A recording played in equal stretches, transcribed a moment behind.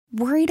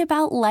Worried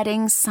about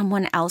letting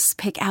someone else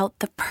pick out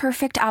the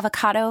perfect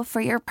avocado for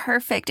your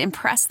perfect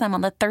impress them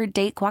on the third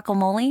date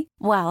guacamole?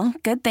 Well,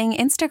 good thing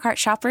Instacart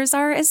shoppers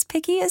are as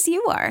picky as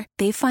you are.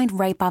 They find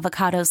ripe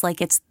avocados like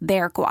it's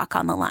their guac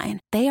on the line.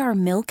 They are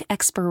milk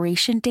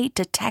expiration date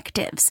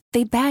detectives.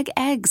 They bag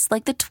eggs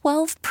like the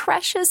 12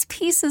 precious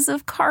pieces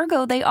of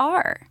cargo they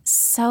are.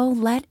 So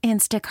let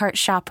Instacart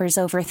shoppers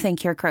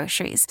overthink your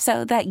groceries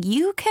so that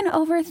you can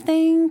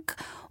overthink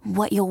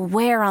what you'll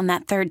wear on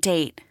that third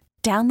date.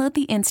 Download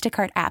the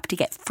Instacart app to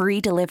get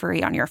free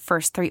delivery on your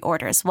first 3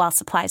 orders while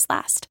supplies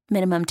last.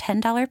 Minimum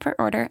 $10 per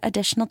order.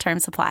 Additional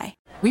terms apply.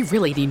 We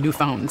really need new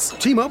phones.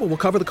 T-Mobile will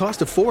cover the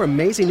cost of 4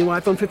 amazing new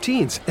iPhone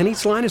 15s, and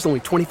each line is only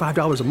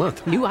 $25 a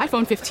month. New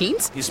iPhone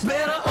 15s? It's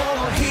better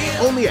over here.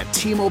 Only at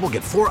T-Mobile,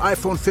 get 4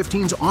 iPhone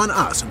 15s on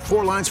us and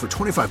 4 lines for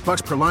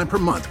 $25 per line per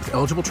month with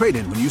eligible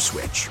trade-in when you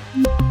switch.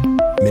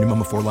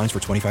 Minimum of 4 lines for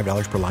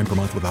 $25 per line per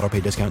month with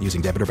autopay discount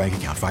using debit or bank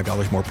account.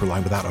 $5 more per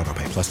line without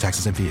autopay, plus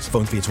taxes and fees.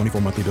 Phone fee at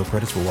 24 monthly bill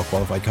credits for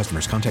well-qualified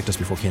customers. Contact us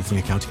before canceling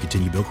account to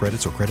continue bill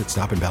credits or credit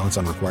stop and balance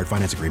on required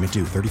finance agreement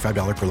due.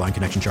 $35 per line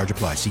connection charge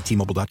applies. See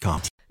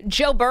T-Mobile.com.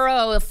 Joe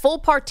Burrow, a full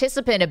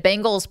participant at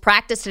Bengals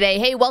practice today.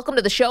 Hey, welcome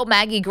to the show,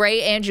 Maggie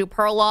Gray, Andrew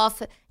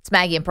Perloff. It's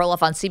Maggie and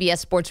Perloff on CBS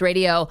Sports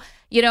Radio.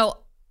 You know,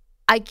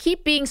 I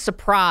keep being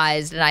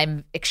surprised, and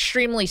I'm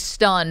extremely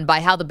stunned by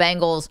how the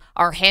Bengals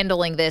are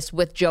handling this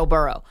with Joe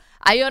Burrow.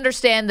 I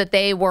understand that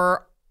they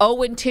were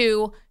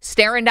 0-2,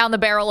 staring down the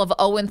barrel of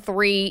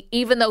 0-3,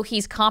 even though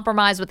he's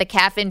compromised with a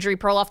calf injury,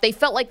 Perloff. They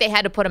felt like they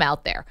had to put him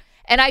out there.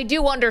 And I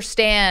do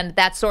understand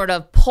that sort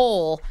of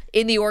pull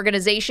in the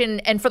organization.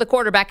 And for the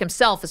quarterback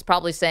himself is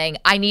probably saying,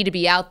 I need to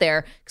be out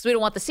there because we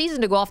don't want the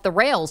season to go off the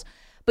rails.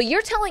 But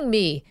you're telling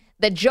me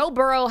that Joe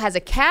Burrow has a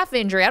calf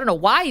injury. I don't know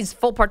why he's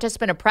full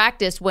participant in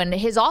practice when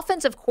his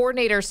offensive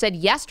coordinator said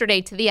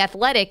yesterday to The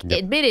Athletic,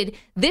 admitted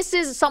this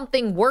is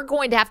something we're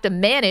going to have to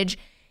manage.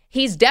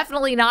 He's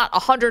definitely not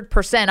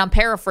 100%. I'm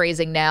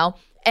paraphrasing now.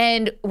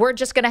 And we're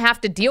just going to have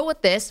to deal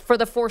with this for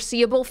the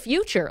foreseeable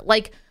future.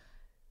 Like,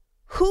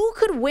 who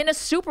could win a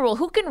Super Bowl?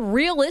 Who can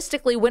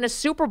realistically win a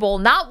Super Bowl?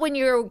 Not when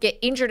you get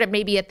injured at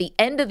maybe at the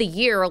end of the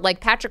year, like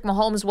Patrick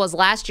Mahomes was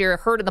last year,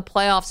 hurt in the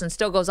playoffs and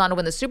still goes on to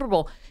win the Super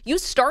Bowl. You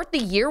start the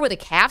year with a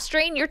calf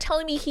strain? You're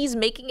telling me he's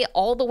making it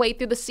all the way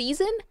through the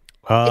season?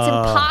 It's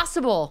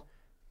impossible.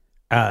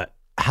 How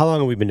long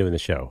have we been doing the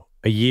show?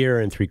 1 year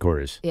and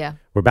 3/4. Yeah.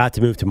 We're about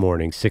to move to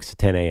morning, 6 to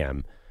 10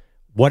 a.m.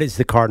 What is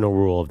the cardinal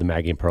rule of the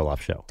Maggie and Perloff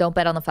show? Don't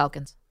bet on the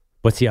Falcons.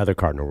 What's the other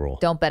cardinal rule?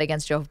 Don't bet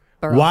against Joe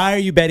Burrow. Why are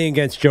you betting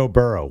against Joe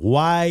Burrow?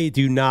 Why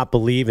do you not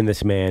believe in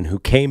this man who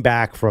came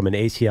back from an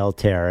ACL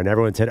tear and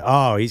everyone said,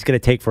 oh, he's going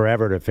to take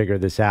forever to figure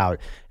this out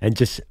and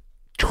just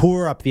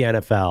tore up the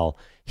NFL?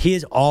 He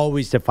has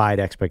always defied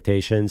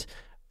expectations.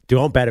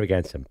 Don't bet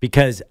against him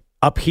because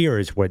up here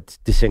is what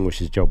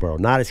distinguishes Joe Burrow,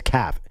 not his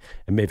calf.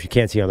 I mean, if you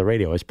can't see on the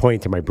radio, I was pointing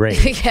to my brain.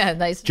 Yeah,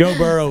 nice. Joe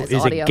Burrow nice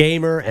is audio. a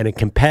gamer and a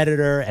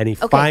competitor, and he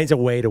finds a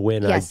way to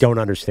win, and Yes. I don't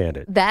understand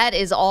it. That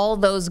is all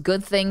those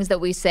good things that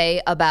we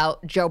say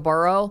about Joe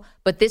Burrow,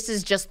 but this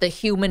is just the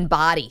human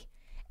body.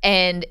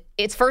 And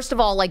it's, first of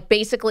all, like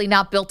basically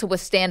not built to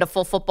withstand a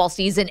full football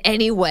season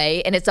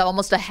anyway, and it's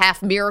almost a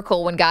half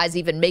miracle when guys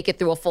even make it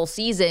through a full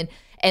season,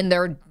 and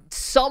they're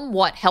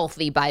somewhat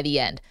healthy by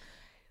the end.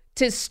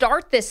 To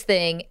start this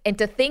thing and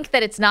to think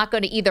that it's not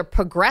going to either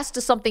progress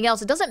to something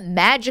else, it doesn't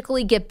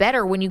magically get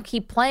better when you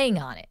keep playing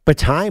on it. But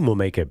time will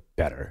make it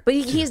better. But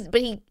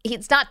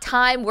it's not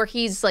time where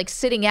he's like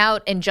sitting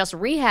out and just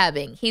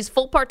rehabbing. He's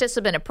full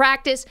participant in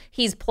practice.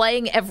 He's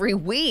playing every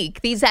week.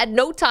 He's had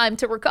no time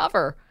to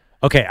recover.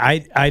 Okay,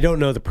 I don't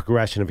know the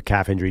progression of a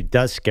calf injury. It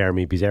does scare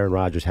me because Aaron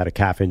Rodgers had a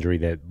calf injury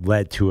that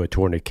led to a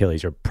torn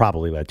Achilles, or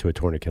probably led to a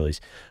torn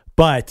Achilles.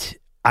 But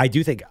I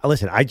do think,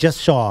 listen, I just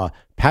saw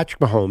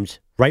Patrick Mahomes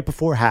right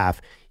before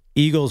half,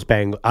 Eagles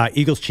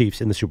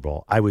Chiefs in the Super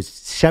Bowl. I was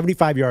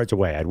 75 yards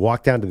away. I'd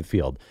walk down to the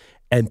field,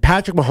 and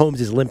Patrick Mahomes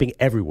is limping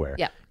everywhere.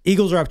 Yeah.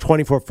 Eagles are up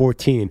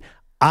 24-14.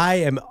 I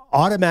am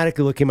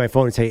automatically looking at my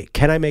phone and say,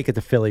 can I make it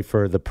to Philly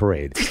for the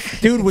parade?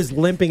 Dude was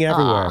limping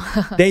everywhere.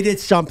 They did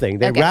something.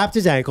 They wrapped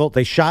his ankle.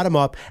 They shot him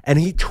up, and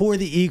he tore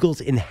the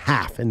Eagles in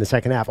half in the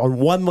second half on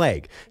one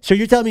leg. So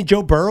you're telling me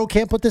Joe Burrow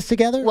can't put this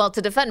together? Well,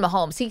 to defend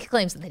Mahomes, he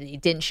claims that he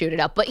didn't shoot it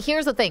up. But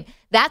here's the thing.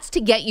 That's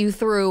to get you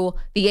through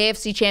the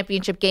AFC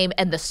Championship game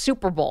and the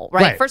Super Bowl,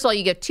 right? First of all,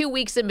 you get 2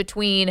 weeks in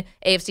between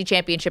AFC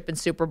Championship and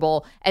Super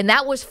Bowl. And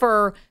that was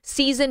for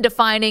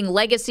season-defining,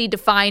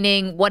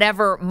 legacy-defining,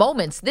 whatever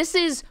moments. This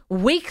is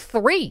week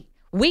 3,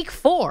 week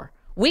 4,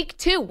 week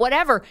 2,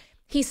 whatever.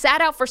 He sat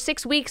out for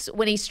 6 weeks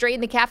when he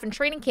straightened the calf in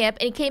training camp,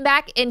 and he came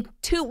back in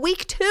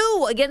week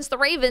 2 against the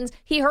Ravens.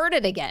 He hurt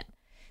it again.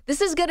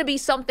 This is going to be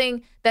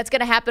something that's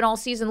going to happen all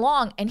season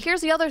long. And here's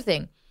the other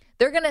thing.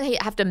 They're going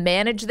to have to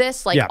manage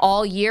this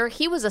all year.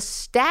 He was a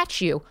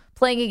statue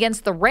playing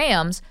against the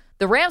Rams.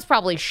 The Rams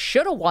probably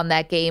should have won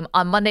that game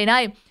on Monday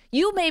night.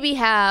 You maybe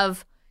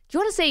have, do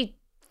you want to say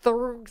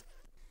 2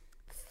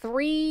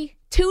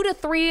 to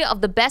 3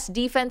 of the best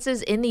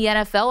defenses in the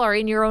NFL are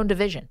in your own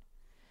division.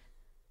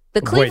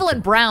 The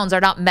Cleveland Browns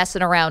are not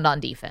messing around on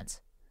defense.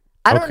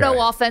 I don't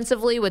know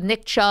offensively with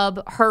Nick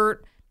Chubb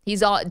hurt.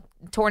 He's all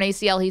torn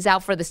ACL. He's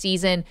out for the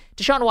season.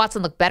 Deshaun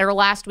Watson looked better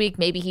last week.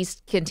 Maybe he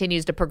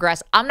continues to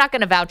progress. I'm not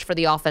going to vouch for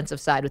the offensive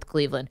side with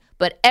Cleveland,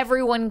 but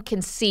everyone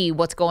can see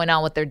what's going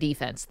on with their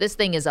defense. This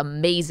thing is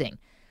amazing.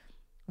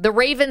 The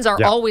Ravens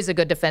are always a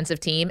good defensive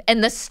team,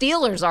 and the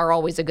Steelers are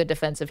always a good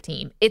defensive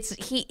team. This is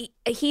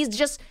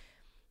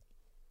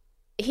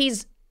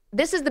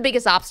the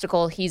biggest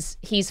obstacle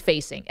he's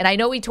facing. And I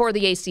know he tore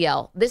the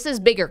ACL. This is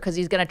bigger because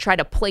he's going to try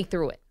to play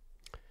through it.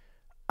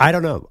 I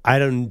don't know.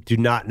 Do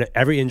not know.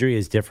 Every injury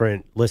is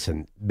different.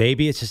 Listen,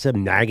 maybe it's just a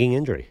nagging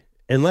injury.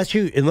 Unless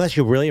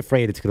you're really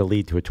afraid it's going to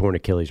lead to a torn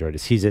Achilles or a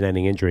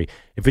season-ending injury.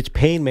 If it's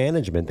pain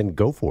management, then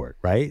go for it,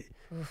 right?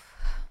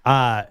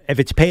 If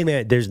it's pain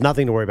management, there's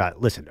nothing to worry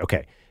about. Listen,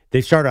 okay,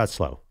 they started out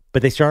slow,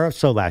 but they started out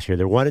slow last year.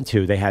 They're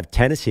 1-2. They have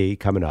Tennessee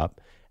coming up,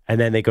 and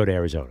then they go to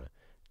Arizona.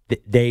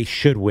 They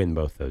should win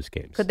both those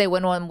games. Could they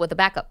win one with a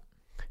backup?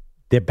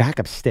 Their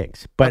backup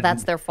stinks, but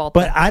that's their fault.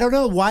 But I don't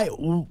know why.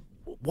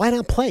 Why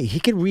not play? He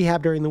can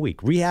rehab during the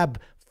week. Rehab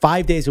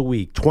 5 days a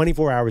week,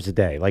 24 hours a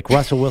day, like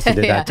Russell Wilson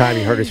did that time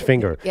he hurt his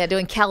finger. Yeah,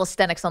 doing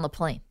calisthenics on the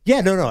plane.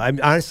 Yeah, no.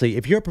 Honestly,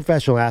 if you're a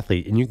professional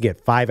athlete and you can get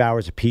 5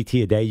 hours of PT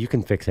a day, you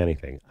can fix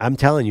anything. I'm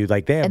telling you,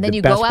 like they have. And then the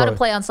you best go out and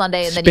play on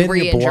Sunday, and then you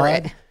re-injure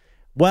it.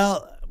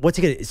 Well, what's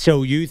he gonna?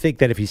 So you think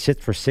that if he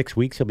sits for 6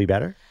 weeks, he'll be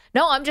better?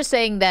 No, I'm just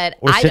saying that.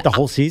 Or sit the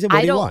whole season?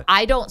 What do you want?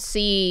 I don't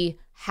see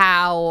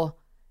how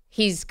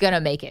he's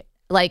gonna make it.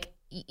 Like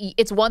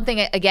it's one thing.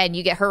 Again,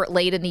 you get hurt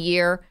late in the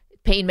year.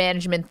 Pain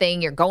management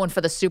thing, you're going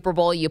for the Super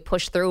Bowl, you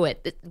push through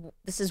it.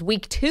 This is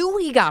week 2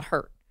 he got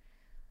hurt.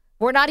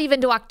 We're not even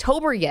to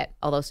October yet,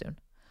 although soon.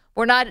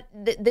 We're not,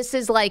 this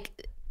is like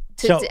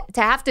to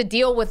have to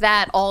deal with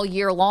that all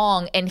year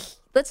long. And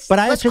let's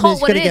call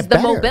it what it is. The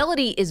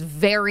mobility is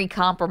very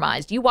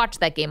compromised. You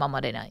watched that game on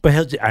Monday night.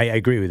 But I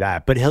agree with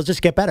that. But he'll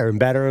just get better and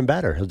better and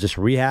better. He'll just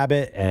rehab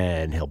it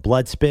and he'll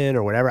blood spin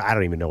or whatever. I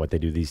don't even know what they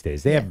do these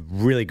days. They have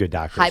really good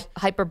doctors.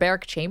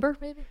 Hyperbaric chamber,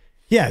 maybe?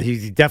 Yeah,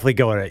 you definitely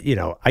go on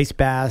ice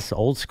baths,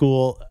 old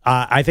school.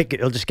 I think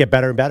it'll just get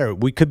better and better.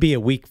 We could be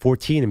at week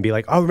 14 and be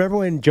like, oh, remember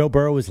when Joe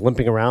Burrow was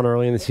limping around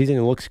early in the season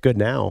and looks good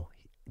now?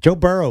 Joe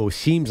Burrow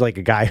seems like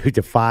a guy who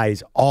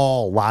defies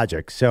all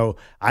logic. So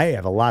I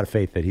have a lot of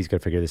faith that he's going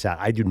to figure this out.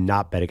 I do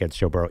not bet against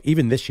Joe Burrow,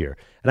 even this year.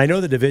 And I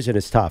know the division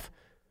is tough.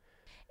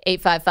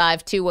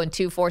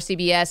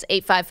 855-212-4CBS,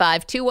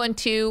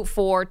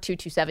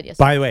 855-212-4227. Yes.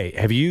 By the way,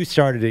 have you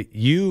started it?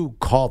 You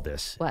called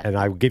this, what? And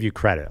I will give you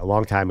credit, a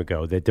long time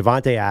ago, that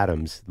Devontae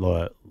Adams,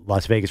 the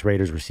Las Vegas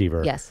Raiders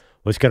receiver, yes,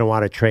 was going to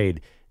want to trade.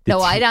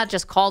 I not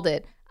just called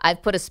it.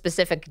 I've put a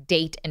specific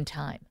date and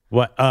time.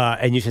 What?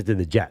 And you said to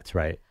the Jets,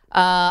 right?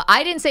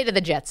 I didn't say to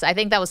the Jets. I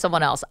think that was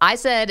someone else. I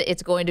said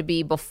it's going to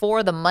be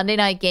before the Monday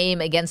night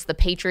game against the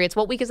Patriots.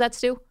 What week is that,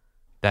 Stu?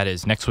 That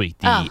is next week,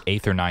 the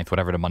 8th or 9th,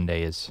 whatever the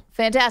Monday is.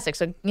 Fantastic.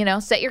 So,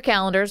 set your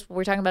calendars. We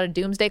were talking about a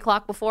doomsday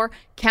clock before.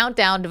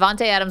 Countdown.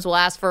 Devontae Adams will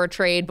ask for a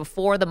trade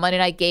before the Monday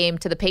night game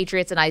to the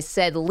Patriots. And I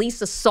said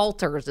Lisa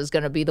Salters is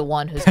going to be the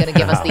one who's going to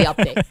give us the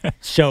update.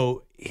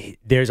 So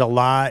there's a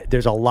lot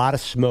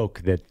of smoke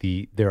that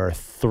there are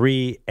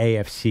 3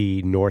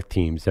 AFC North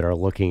teams that are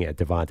looking at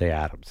Devontae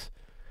Adams.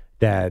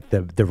 That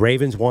the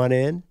Ravens want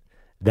in,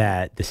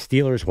 that the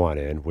Steelers want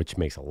in, which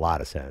makes a lot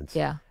of sense.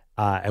 Yeah.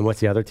 And what's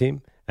the other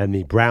team? And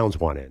the Browns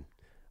want in.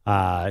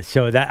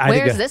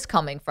 Where's this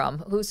coming from?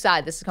 Whose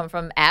side? This is coming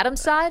from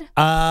Adam's side?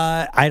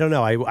 I don't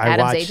know.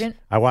 Adam's agent?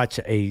 I watched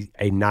a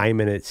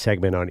 9-minute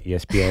segment on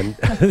ESPN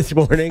this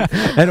morning,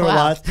 and it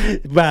was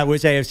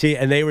AFC,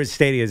 and they were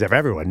stating as if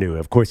everyone knew.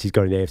 Of course, he's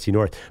going to the AFC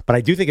North. But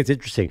I do think it's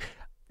interesting.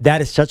 That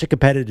is such a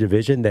competitive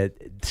division that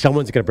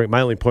someone's going to bring.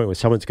 My only point was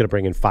someone's going to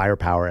bring in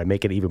firepower and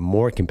make it even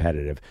more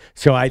competitive.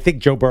 So I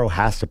think Joe Burrow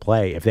has to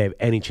play if they have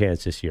any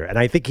chance this year, and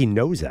I think he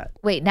knows that.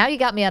 Wait, now you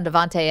got me on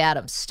Devontae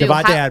Adams. Stu,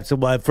 Adams.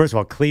 Well, first of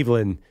all,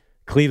 Cleveland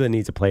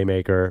needs a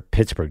playmaker.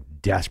 Pittsburgh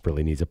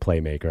desperately needs a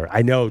playmaker.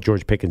 I know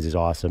George Pickens is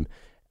awesome,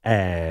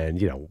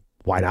 and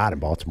why not in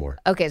Baltimore?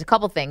 Okay, so a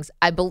couple things.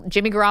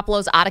 Jimmy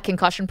Garoppolo's out of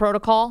concussion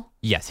protocol.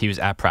 Yes, he was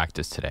at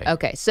practice today.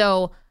 Okay,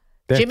 so.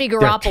 Jimmy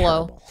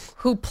Garoppolo,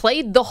 who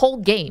played the whole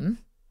game,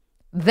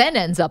 then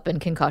ends up in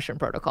concussion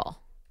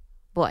protocol.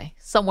 Boy,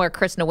 somewhere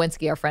Chris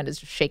Nowinski, our friend, is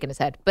just shaking his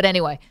head. But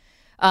anyway,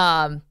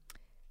 how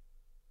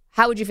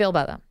would you feel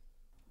about that?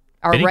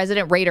 Our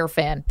resident Raider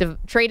fan,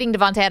 trading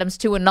Devontae Adams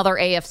to another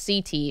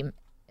AFC team,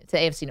 to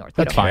AFC North.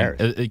 That's fine.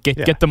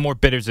 Get the more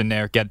bidders in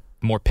there, get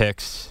more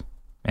picks,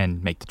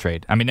 and make the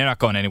trade. I mean, they're not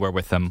going anywhere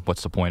with them.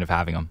 What's the point of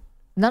having them?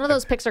 None of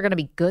those picks are going to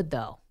be good,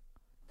 though.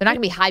 They're not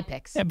going to be high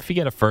picks. Yeah, but if you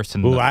get a first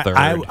and a third.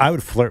 I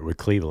would flirt with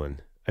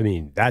Cleveland. I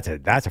mean, that's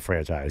a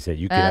franchise that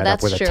you can end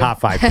up with true. a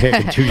top 5 pick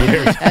in 2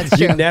 years. That's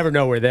true. You never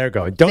know where they're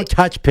going. Don't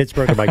touch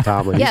Pittsburgh or Mike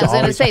Tomlin. Yeah, I was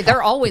going to say,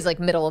 they're always like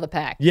middle of the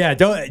pack. Yeah,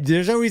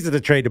 there's no reason to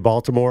trade to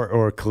Baltimore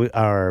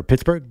or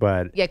Pittsburgh,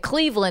 but... Yeah,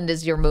 Cleveland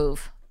is your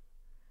move.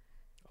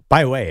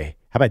 By the way,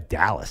 how about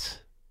Dallas?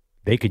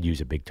 They could use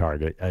a big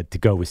target to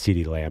go with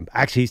CeeDee Lamb.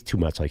 Actually, he's too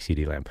much like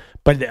CeeDee Lamb.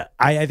 But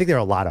I think there are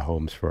a lot of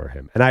homes for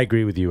him. And I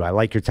agree with you. I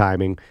like your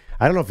timing.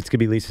 I don't know if it's going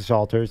to be Lisa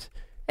Salters.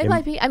 It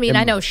might be. I mean,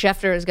 I know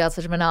Schefter has got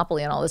such a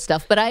monopoly on all this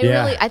stuff, but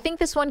I think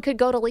this one could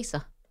go to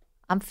Lisa.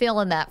 I'm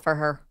feeling that for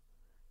her.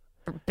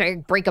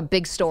 Break a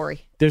big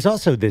story. There's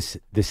also this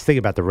thing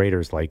about the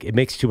Raiders, like it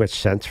makes too much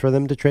sense for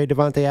them to trade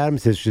Devontae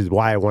Adams, which is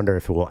why I wonder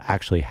if it will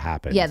actually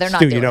happen. Yeah, they're not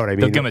Stu, doing you know what I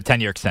mean? They'll give him a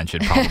 10-year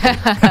extension, probably.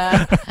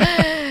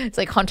 It's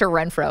like Hunter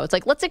Renfrow. It's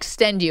like, let's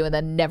extend you and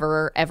then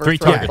never, ever 3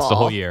 throw targets the the ball.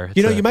 whole year.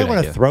 You know, It's a you might good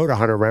want to idea. throw to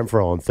Hunter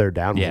Renfrow on third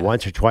down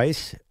once or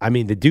twice. I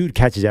mean, the dude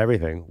catches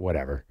everything.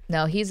 Whatever.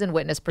 No, he's in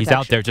witness protection. He's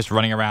out there just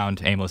running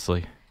around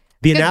aimlessly.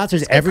 The Good-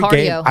 announcers it's good every cardio.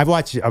 game. I've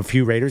watched a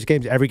few Raiders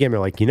games. Every game, they're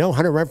like,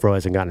 Hunter Renfrow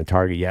hasn't gotten a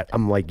target yet.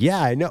 I'm like,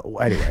 yeah, I know.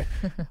 Anyway,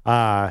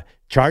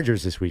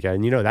 Chargers this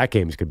weekend. That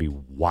game's going to be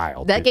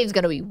wild. That game's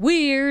going to be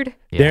weird.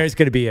 Yeah. There's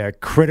going to be a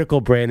critical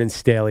Brandon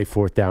Staley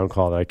fourth down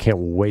call that I can't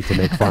wait to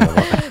make fun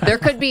of. There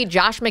could be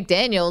Josh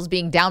McDaniels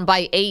being down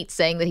by 8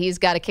 saying that he's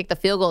got to kick the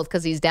field goal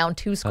because he's down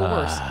 2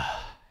 scores.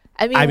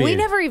 I mean, we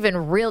never even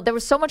there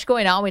was so much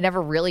going on. We never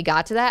really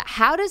got to that.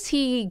 How does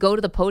he go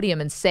to the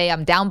podium and say,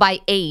 I'm down by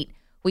 8.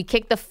 We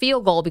kicked the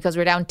field goal because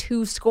we're down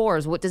 2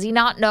 scores. What, does he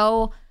not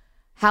know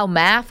how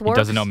math works?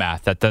 He doesn't know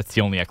math. That's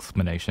the only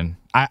explanation.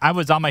 I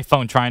was on my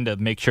phone trying to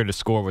make sure the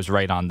score was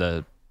right on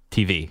the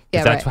TV.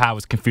 Yeah, That's right. how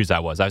confused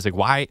I was. I was like,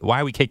 why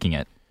are we kicking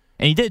it?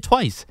 And he did it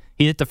twice.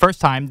 He did it the first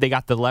time. They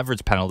got the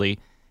leverage penalty.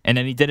 And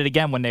then he did it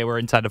again when they were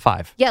inside the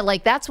 5. Yeah,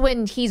 like that's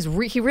when he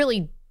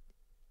really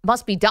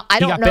must be done. I He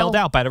don't got know. bailed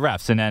out by the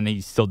refs, and then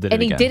he still did it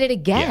And again. he did it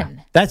again.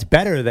 Yeah. That's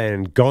better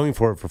than going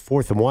for it for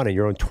 4th and 1 at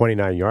your own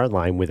 29-yard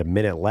line with a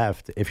minute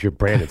left if you're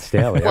Brandon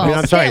Staley. Well,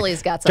 I'm sorry.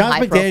 Staley's got some Josh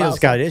high-profile McDaniels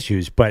got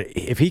issues, but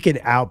if he can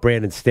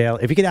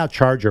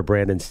out-Charger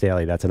Brandon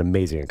Staley, that's an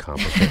amazing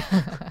accomplishment.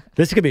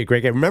 This could be a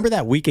great game. Remember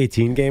that Week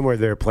 18 game where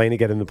they were playing to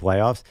get in the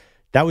playoffs?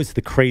 That was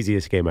the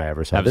craziest game I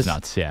ever saw. That was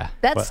nuts, yeah.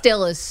 That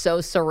still is so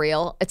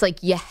surreal. It's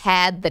like you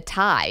had the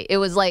tie. It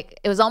was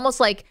almost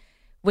like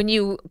when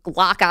you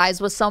lock eyes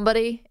with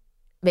somebody,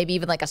 maybe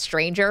even like a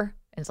stranger,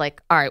 and it's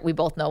like, all right, we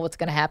both know what's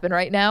going to happen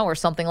right now or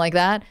something like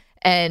that.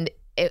 And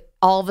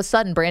all of a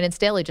sudden, Brandon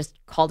Staley just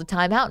called a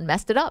timeout and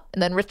messed it up.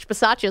 And then Rich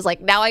Bisaccia is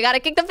like, now I got to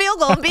kick the field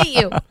goal and beat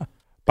you.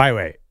 By the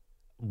way,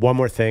 one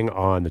more thing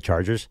on the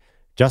Chargers.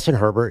 Justin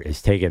Herbert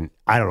is taking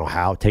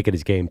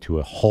his game to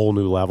a whole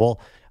new level.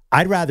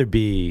 I'd rather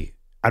be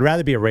a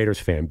Raiders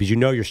fan because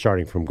you're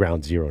starting from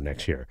ground zero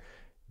next year.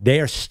 They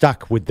are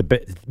stuck with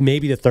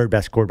maybe the 3rd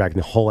best quarterback in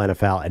the whole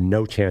NFL and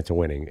no chance of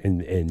winning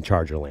in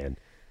Charger land.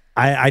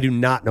 I do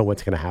not know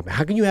what's going to happen.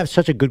 How can you have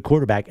such a good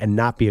quarterback and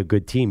not be a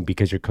good team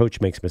because your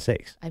coach makes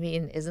mistakes? I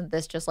mean, isn't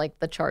this just like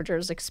the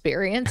Chargers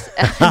experience?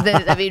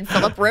 I mean,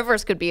 Phillip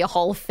Rivers could be a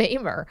Hall of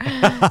Famer.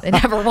 They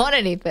never won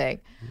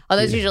anything.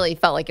 Although it usually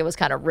felt like it was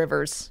kind of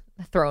Rivers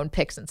throwing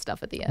picks and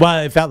stuff at the end.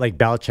 Well, it felt like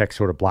Belichick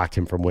sort of blocked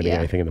him from winning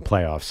anything in the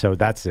playoffs. So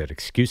that's an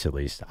excuse at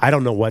least. I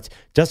don't know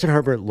Justin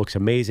Herbert looks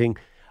amazing.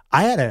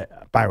 By the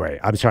way,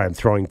 I'm sorry, I'm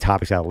throwing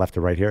topics out left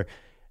and right here.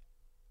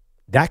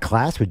 That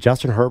class with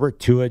Justin Herbert,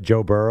 Tua,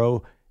 Joe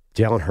Burrow,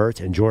 Jalen Hurts,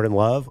 and Jordan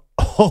Love.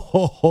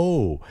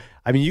 I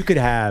mean, you could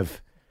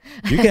have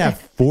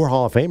 4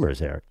 Hall of Famers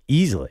there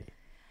easily.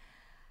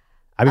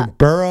 I mean,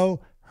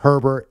 Burrow,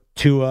 Herbert,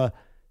 Tua,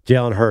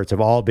 Jalen Hurts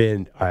have all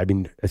been,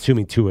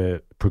 assuming Tua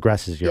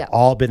progresses here,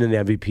 all been in the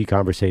MVP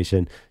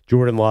conversation.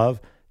 Jordan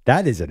Love,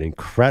 that is an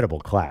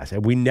incredible class.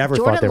 And we never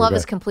thought they were Jordan Love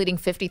is completing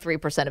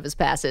 53% of his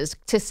passes.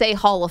 To say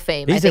Hall of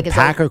Fame, He's I think a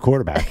Packer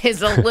quarterback.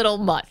 is a little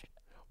much.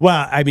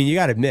 Well, I mean, you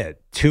got to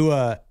admit,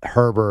 Tua,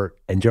 Herbert,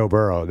 and Joe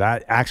Burrow,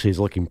 that actually is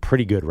looking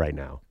pretty good right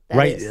now.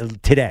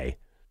 Today.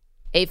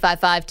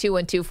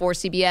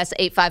 855-212-4CBS,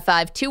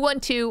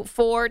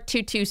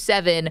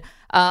 855-212-4227.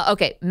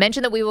 Okay,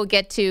 mention that we will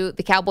get to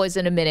the Cowboys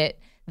in a minute.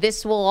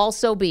 This will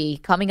also be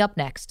coming up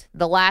next,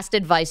 the last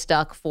advice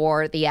duck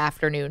for the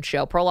afternoon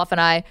show. Perloff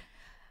and I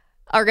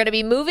are going to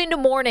be moving to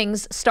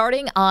mornings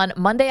starting on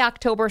Monday,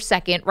 October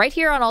 2nd, right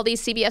here on all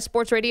these CBS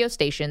Sports radio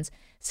stations,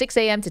 6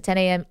 a.m. to 10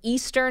 a.m.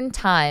 Eastern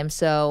time.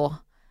 So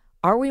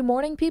are we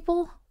morning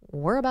people?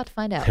 We're about to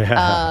find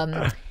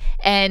out.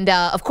 And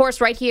of course,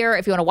 right here,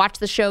 if you want to watch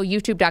the show,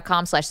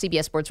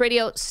 youtube.com/CBS Sports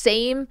Radio,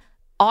 same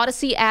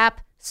Odyssey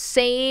app,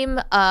 same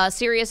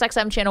Sirius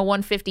XM channel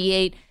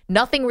 158.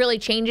 Nothing really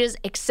changes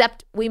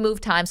except we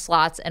move time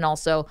slots. And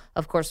also,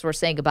 of course, we're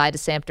saying goodbye to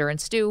Samter and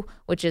Stu,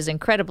 which is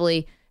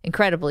incredibly,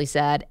 incredibly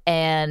sad.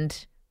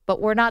 But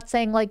we're not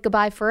saying like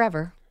goodbye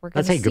forever. We're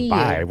going to say see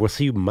goodbye. you. We'll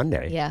see you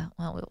Monday. Yeah.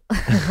 Well,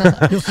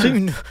 You'll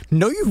see.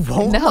 No, you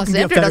won't. no,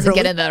 Samter doesn't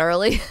get in that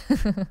early.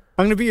 I'm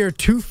going to be here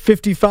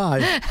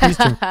 2:55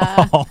 Eastern.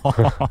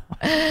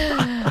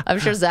 I'm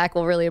sure Zach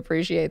will really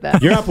appreciate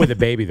that. You're up with a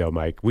baby, though,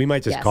 Mike. We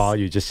might just Yes. call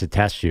you just to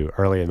test you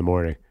early in the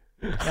morning.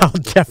 I'll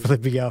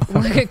definitely be up.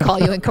 We're going to call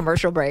you in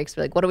commercial breaks.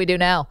 Be like, what do we do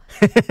now?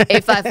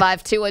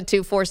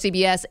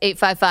 855-212-4CBS,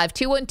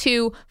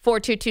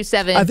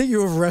 855-212-4227. I think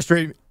you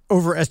overestimate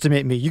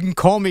me. You can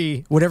call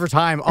me whatever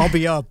time. I'll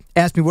be up.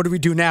 Ask me, what do we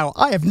do now?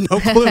 I have no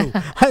clue.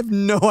 I have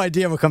no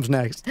idea what comes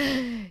next.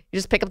 You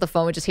just pick up the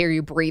phone and just hear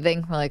you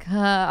breathing. We're like,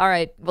 all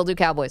right, we'll do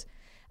Cowboys.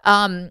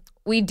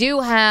 We do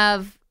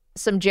have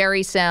some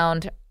Jerry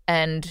sound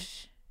and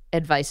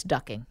advice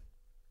ducking.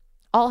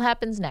 All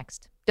happens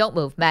next. Don't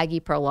move. Maggie,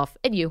 Perloff,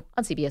 and you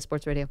on CBS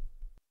Sports Radio.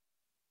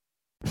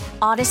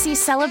 Odyssey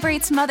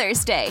celebrates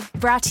Mother's Day,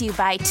 brought to you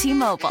by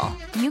T-Mobile.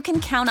 You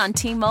can count on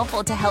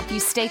T-Mobile to help you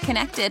stay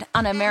connected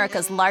on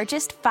America's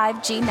largest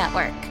 5G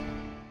network.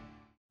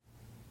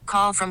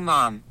 Call from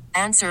mom.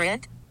 Answer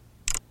it.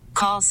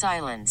 Call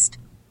silenced.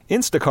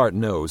 Instacart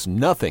knows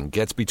nothing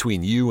gets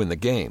between you and the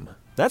game.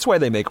 That's why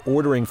they make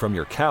ordering from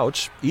your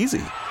couch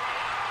easy.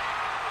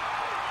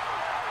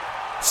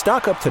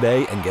 Stock up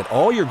today and get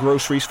all your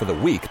groceries for the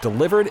week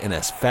delivered in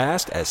as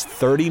fast as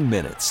 30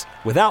 minutes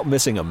without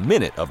missing a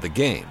minute of the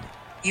game.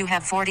 You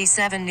have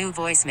 47 new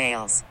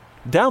voicemails.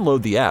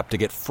 Download the app to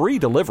get free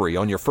delivery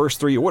on your first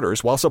 3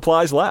 orders while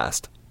supplies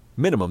last.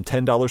 Minimum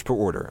 $10 per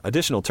order.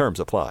 Additional terms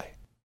apply.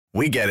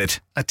 We get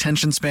it.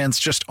 Attention spans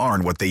just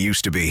aren't what they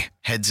used to be.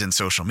 Heads in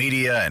social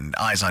media and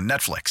eyes on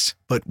Netflix.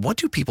 But what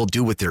do people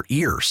do with their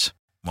ears?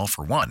 Well,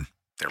 for one,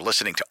 they're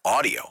listening to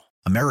audio.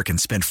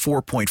 Americans spend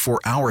 4.4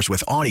 hours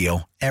with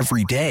audio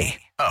every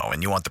day. Oh,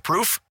 and you want the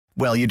proof?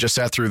 Well, you just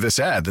sat through this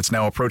ad that's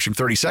now approaching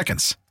 30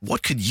 seconds.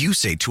 What could you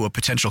say to a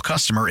potential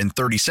customer in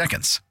 30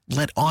 seconds?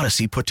 Let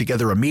Odyssey put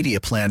together a media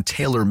plan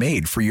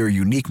tailor-made for your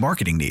unique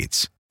marketing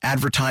needs.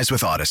 Advertise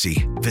with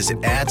Odyssey.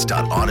 Visit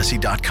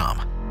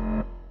ads.odyssey.com.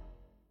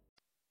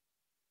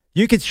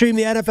 You can stream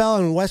the NFL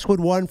on Westwood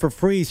One for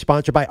free,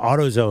 sponsored by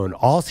AutoZone.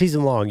 All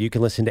season long, you can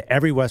listen to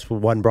every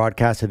Westwood One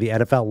broadcast of the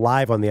NFL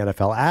live on the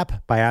NFL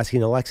app by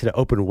asking Alexa to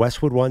open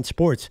Westwood One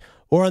Sports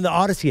or on the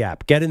Odyssey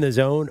app. Get in the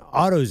zone.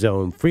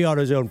 AutoZone, free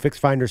AutoZone Fix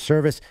Finder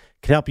service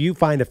can help you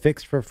find a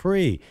fix for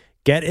free.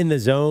 Get in the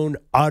zone.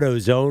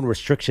 AutoZone.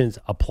 Restrictions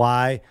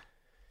apply.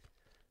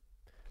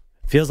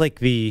 Feels like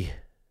the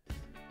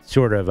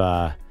sort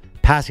of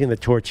passing the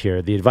torch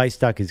here. The Advice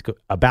Duck is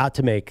about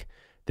to make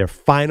their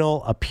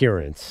final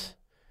appearance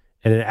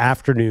in an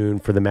afternoon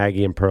for the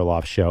Maggie and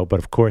Perloff show. But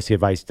of course, the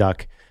Advice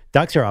Ducks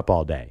are up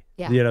all day.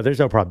 Yeah. You know, there's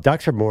no problem.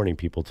 Ducks are morning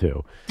people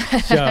too.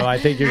 So I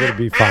think you're going to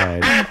be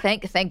fine.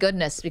 Thank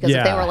goodness, because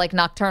if they were like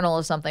nocturnal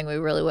or something, we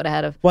really would have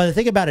had a... Well, the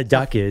thing about a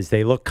duck is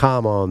they look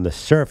calm on the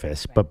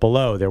surface, but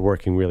below they're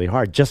working really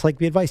hard, just like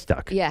the Advice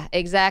Duck. Yeah,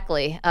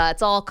 exactly.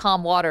 It's all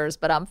calm waters,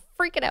 but I'm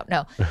freaking out.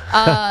 No.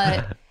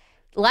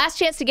 Last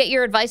chance to get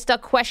your Advice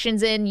Duck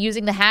questions in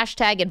using the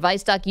hashtag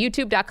Advice Duck.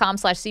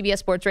 YouTube.com/CBS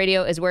Sports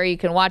Radio is where you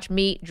can watch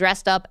me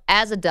dressed up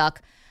as a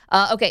duck.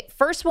 Okay,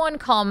 first one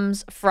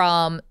comes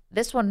from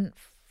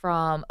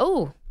Perloff,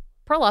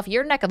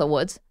 your neck of the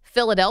woods,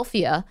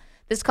 Philadelphia.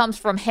 This comes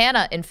from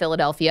Hannah in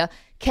Philadelphia.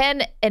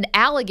 Can an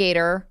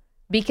alligator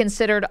be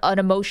considered an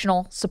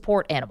emotional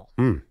support animal?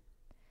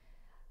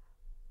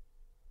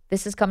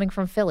 This is coming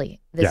from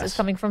Philly. This is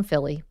coming from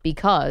Philly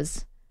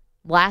because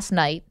last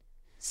night,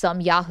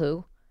 some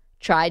Yahoo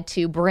tried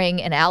to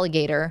bring an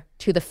alligator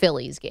to the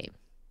Phillies game,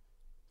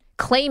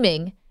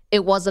 claiming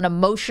it was an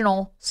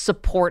emotional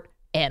support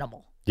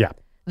animal. Yeah.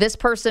 This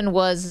person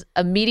was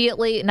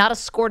immediately not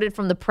escorted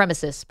from the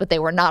premises, but they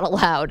were not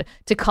allowed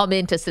to come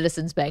into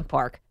Citizens Bank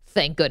Park.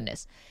 Thank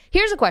goodness.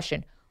 Here's a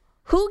question.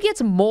 Who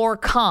gets more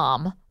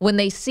calm when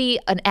they see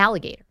an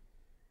alligator?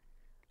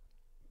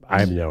 I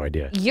have no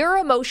idea. Your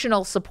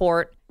emotional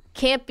support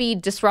can't be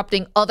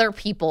disrupting other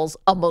people's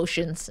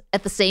emotions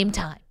at the same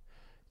time.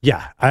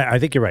 Yeah, I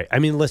think you're right. I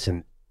mean,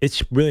 listen,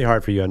 it's really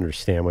hard for you to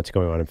understand what's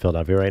going on in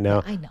Philadelphia right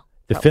now. I know.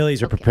 The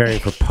Phillies are preparing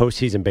for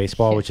postseason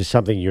baseball, which is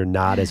something you're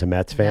not as a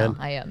Mets fan. No,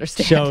 I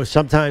understand. So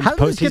sometimes how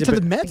did get to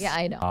the Mets? Yeah,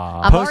 I know.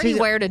 I'm already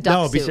wearing a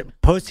duck suit.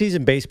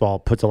 Postseason baseball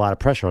puts a lot of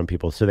pressure on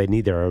people, so they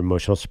need their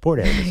emotional support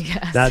animals.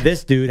 Yes. Now,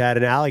 this dude had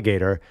an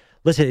alligator.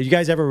 Listen, have you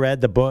guys ever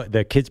read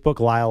the kids' book,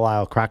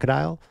 Lyle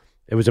Crocodile?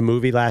 It was a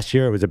movie last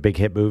year. It was a big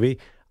hit movie.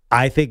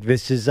 I think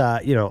this is,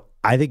 I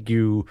think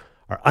you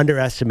are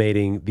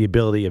underestimating the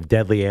ability of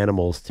deadly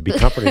animals to be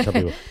comforting to some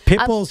people. Pit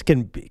bulls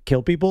can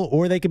kill people,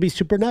 or they can be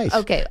super nice.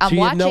 Okay,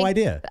 you have no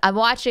idea. I'm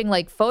watching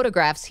like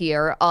photographs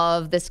here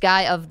of this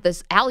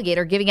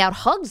alligator giving out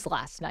hugs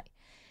last night.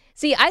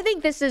 See, I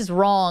think this is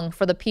wrong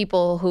for the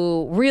people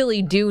who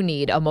really do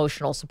need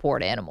emotional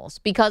support animals,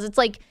 because it's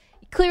like,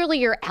 clearly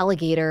your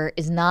alligator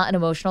is not an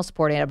emotional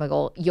support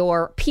animal.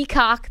 Your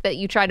peacock that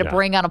you tried to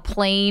bring on a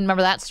plane,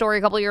 remember that story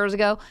a couple of years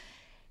ago,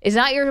 is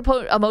not your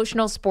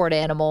emotional support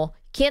animal.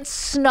 Can't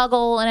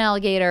snuggle an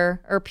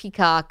alligator or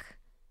peacock.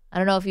 I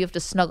don't know if you have to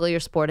snuggle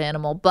your sport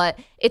animal, but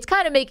it's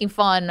kind of making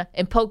fun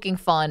and poking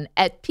fun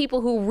at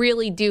people who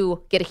really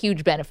do get a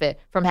huge benefit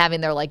from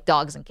having their like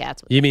dogs and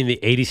cats. You mean the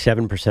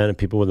 87% of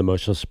people with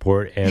emotional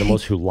support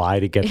animals who lie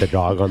to get the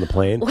dog on the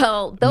plane?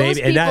 Well, those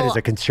people, and that is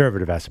a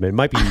conservative estimate. It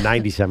might be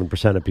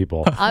 97% of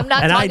people. I'm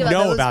not and talking I know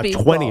about those about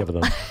people. 20 of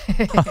them.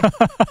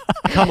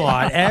 Come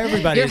on,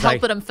 everybody. You're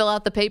helping them fill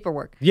out the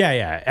paperwork.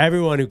 Yeah.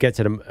 Everyone who gets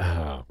it,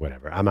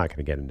 whatever. I'm not going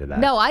to get into that.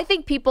 No, I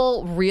think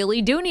people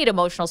really do need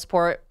emotional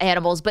support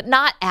animals, but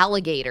not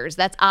alligators.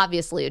 That's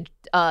obviously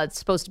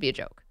supposed to be a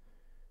joke.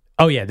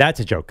 Oh, yeah,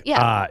 that's a joke.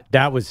 Yeah.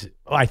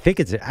 I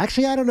think it's,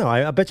 actually, I don't know.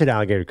 I bet you an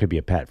alligator could be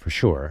a pet for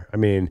sure. I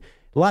mean,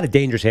 a lot of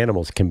dangerous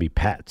animals can be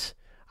pets.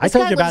 I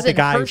told you about the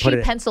guy who put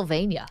it.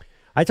 Pennsylvania.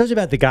 I told you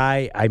about the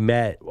guy I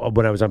met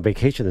when I was on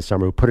vacation this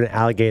summer who put an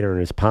alligator in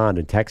his pond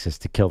in Texas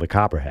to kill the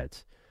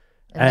copperheads.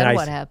 And then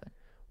what happened?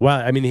 Well,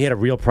 I mean, he had a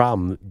real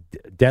problem.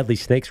 Deadly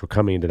snakes were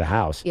coming into the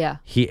house. Yeah.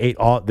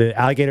 The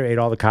alligator ate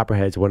all the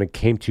copperheads. When it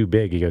came too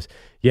big, he goes,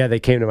 yeah, they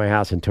came to my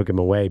house and took him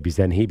away because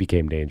then he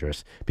became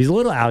dangerous. Because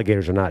little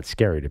alligators are not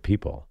scary to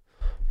people.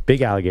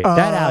 Big alligator.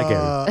 That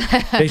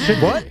alligator. They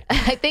should. What?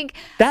 I think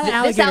that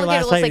this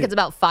alligator looks like it's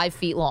about 5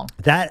 feet long.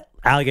 That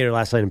alligator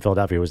last night in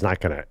Philadelphia was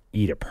not going to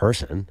eat a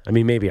person. I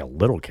mean, maybe a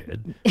little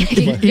kid.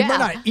 He might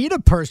not eat a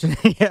person.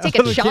 Yeah, take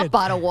a chomp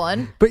out of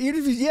one. But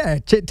even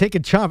if take a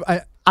chomp.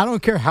 I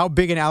don't care how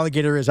big an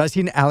alligator is. I see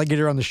an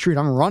alligator on the street,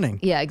 I'm running.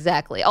 Yeah,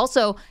 exactly.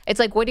 Also, it's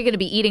like, what are you going to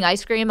be eating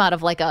ice cream out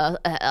of like a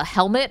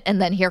helmet, and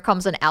then here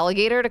comes an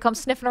alligator to come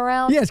sniffing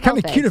around? Yeah, it's kind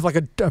of cute if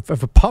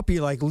if a puppy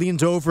like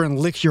leans over and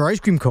licks your ice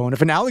cream cone.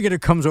 If an alligator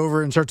comes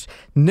over and starts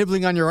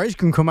nibbling on your ice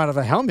cream cone out of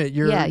a helmet,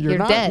 you're dead. You're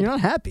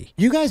not happy.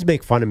 You guys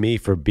make fun of me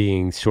for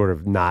being sort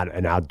of not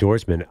an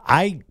outdoorsman.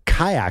 I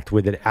kayaked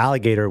with an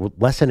alligator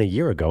less than a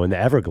year ago in the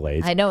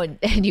Everglades. I know,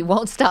 and you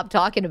won't stop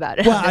talking about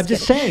it. Well, I'm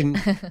just saying.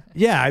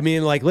 Yeah, I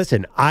mean, like,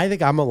 listen, I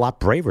think I'm a lot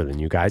braver than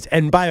you guys.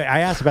 And by the way, I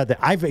asked about that.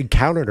 I've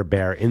encountered a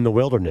bear in the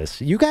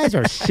wilderness. You guys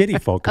are city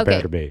folk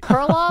compared to me.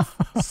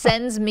 Perloff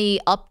sends me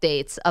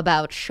updates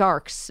about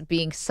sharks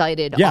being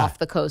sighted off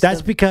the coast.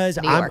 That's because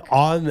New York.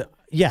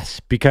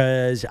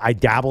 because I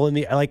dabble in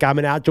I'm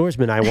an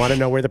outdoorsman. I want to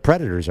know where the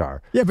predators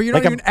are. Yeah, but you're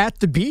not even at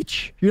the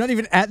beach. You're not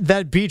even at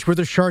that beach where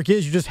the shark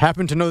is. You just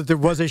happen to know that there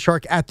was a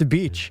shark at the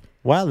beach.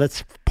 Well,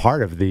 that's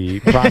part of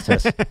the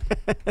process.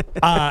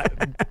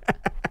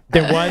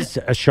 There was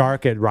a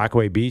shark at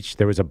Rockaway Beach.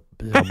 There was a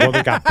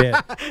woman got bit.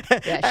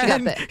 Yeah, she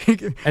got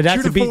bit. And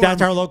that's the beach.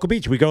 That's our local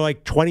beach. We go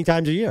like 20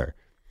 times a year.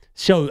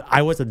 So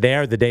I wasn't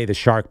there the day the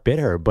shark bit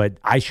her, but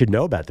I should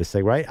know about this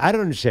thing, right? I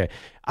don't understand.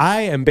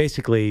 I am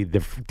basically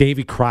the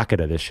Davy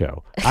Crockett of this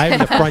show. I am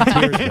the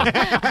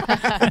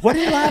frontiersman. What are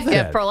you laughing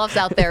at? Yeah, Perloff's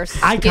out there I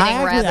skinning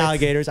kayaked rabbits. with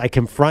alligators. I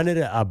confronted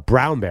a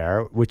brown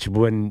bear, which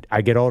when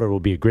I get older will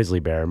be a grizzly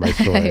bear in my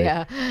story.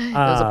 Yeah, it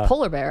was a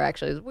polar bear,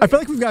 actually. I feel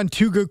like we've gotten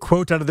two good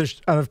quotes out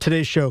of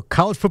today's show.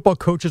 College football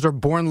coaches are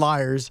born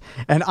liars,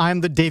 and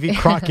I'm the Davy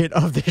Crockett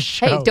of this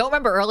show. Hey, don't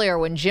remember earlier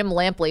when Jim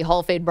Lampley, Hall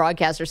of Fame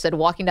broadcaster, said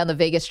walking down the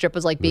Vegas Strip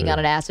was like being on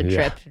an acid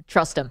trip.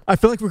 Trust him. I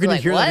feel like we're going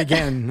to hear that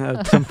again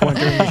at some point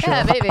during the show.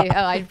 Yeah, maybe.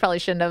 Oh, I probably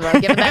shouldn't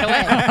have given that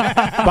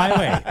away. By the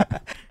way,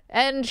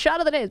 and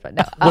shot of the days, but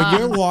no. When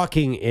you're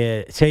walking,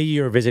 say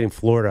you're visiting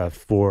Florida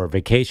for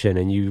vacation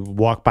and you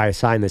walk by a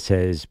sign that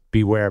says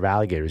 "Beware of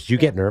alligators," do you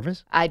get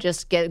nervous? I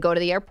just go to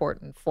the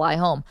airport and fly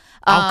home.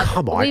 Oh,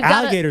 come on.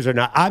 Alligators are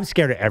not. I'm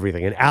scared of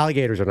everything, and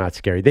alligators are not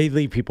scary. They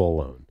leave people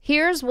alone.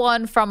 Here's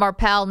one from our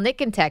pal Nick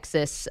in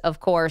Texas,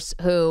 of course,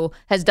 who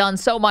has done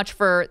so much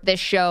for this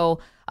show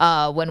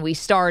when we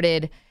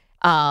started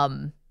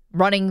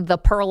running the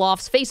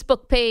Perloff's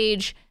Facebook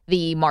page,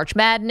 the March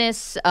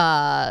Madness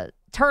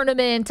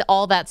tournament,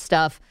 all that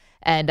stuff.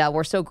 And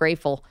we're so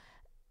grateful.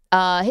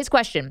 His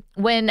question,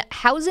 when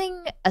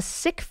housing a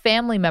sick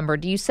family member,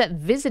 do you set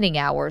visiting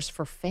hours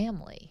for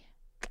family?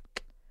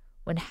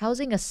 When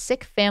housing a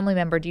sick family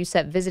member, do you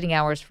set visiting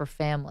hours for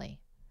family?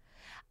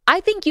 I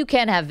think you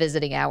can have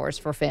visiting hours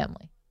for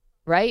family,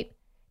 right?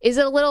 Is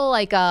it a little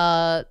like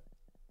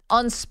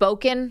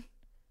unspoken?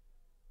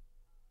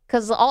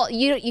 Because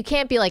you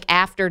can't be like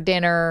after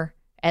dinner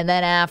and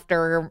then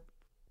after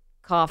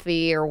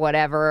coffee or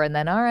whatever, and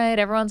then all right,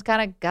 everyone's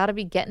kind of got to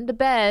be getting to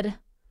bed.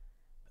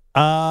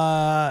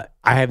 I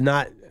have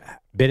not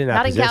been in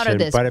that position, encountered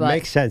this, but it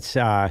makes sense.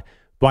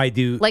 Why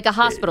do like a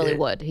hospital? He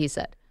would. He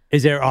said.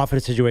 Is there often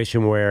a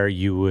situation where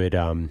you would,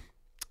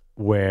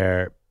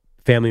 where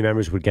family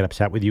members would get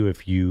upset with you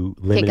if you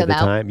limited the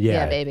time?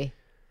 Yeah, maybe.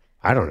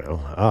 I don't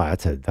know. Oh,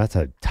 that's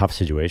a tough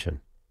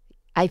situation.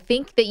 I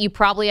think that you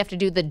probably have to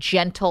do the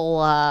gentle,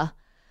 like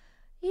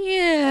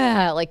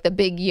the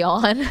big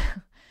yawn.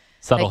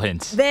 Subtle like,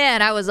 hints.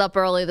 Man, I was up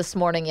early this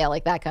morning. Yeah,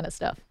 like that kind of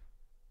stuff.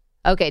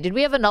 Okay, did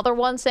we have another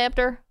one,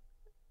 Samter?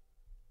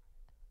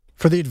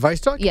 For the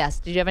advice talk? Yes.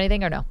 Did you have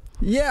anything or no?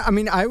 Yeah, I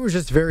mean, I was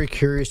just very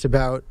curious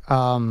about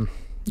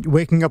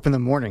waking up in the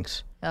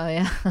mornings. Oh,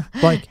 yeah.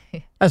 Like,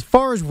 as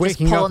far as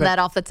waking just up. Pulling that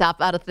off the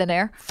top out of thin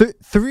air?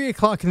 3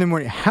 o'clock in the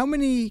morning. How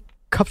many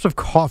cups of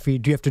coffee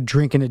do you have to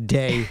drink in a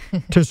day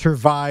to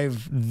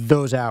survive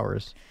those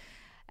hours?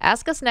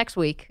 Ask us next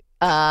week.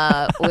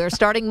 We're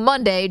starting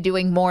Monday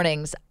doing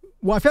mornings.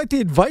 Well, I feel like the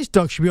advice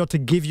duck should be able to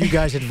give you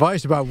guys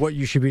advice about what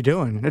you should be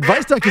doing.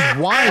 Advice duck is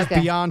wise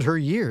beyond her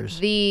years.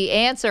 The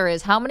answer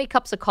is, how many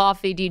cups of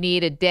coffee do you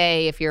need a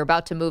day if you're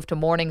about to move to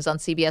mornings on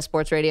CBS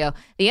Sports Radio?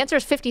 The answer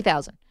is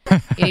 50,000.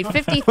 You need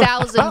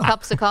 50,000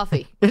 cups of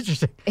coffee.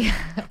 Interesting.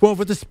 Well,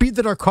 with the speed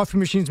that our coffee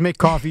machines make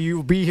coffee, you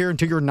will be here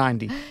until you're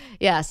 90.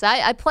 Yes,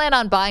 I plan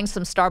on buying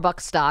some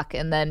Starbucks stock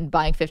and then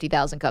buying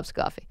 50,000 cups of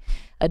coffee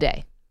a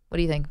day. What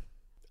do you think?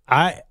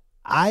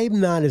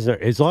 I'm not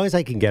as long as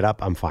I can get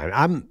up, I'm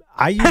fine.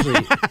 I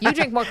usually you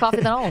drink more coffee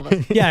than all of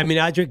us. Yeah, I mean,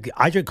 I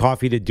drink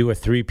coffee to do a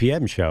 3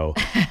 p.m. show.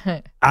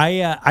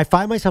 I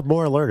find myself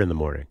more alert in the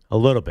morning a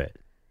little bit.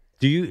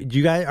 Are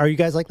you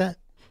guys like that?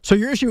 So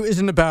your issue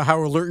isn't about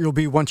how alert you'll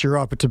be once you're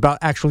up. It's about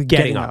actually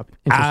getting up.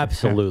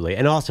 Absolutely.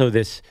 And also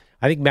this,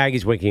 I think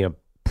Maggie's waking up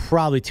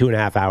probably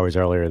 2.5 hours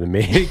earlier than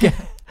me.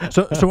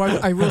 So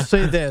I will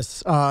say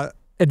this.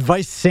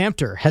 Advice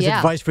Samter has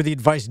advice for the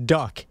Advice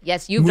Duck.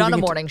 Yes, you've done a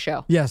morning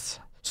show. Yes.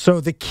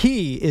 So the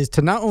key is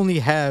to not only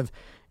have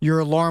your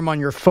alarm on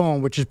your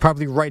phone, which is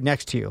probably right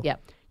next to you. Yep.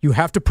 You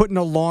have to put an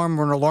alarm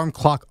or an alarm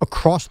clock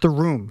across the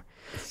room.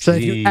 So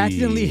if you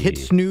accidentally hit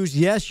snooze,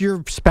 yes,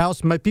 your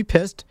spouse might be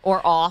pissed.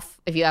 Or off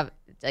if you have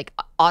like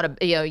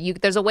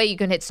there's a way you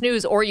can hit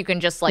snooze, or you can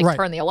just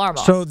turn the alarm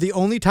off. So the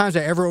only times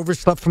I ever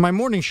overslept for my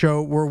morning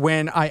show were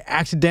when I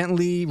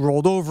accidentally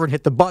rolled over and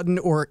hit the button,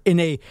 or in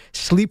a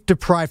sleep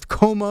deprived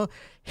coma,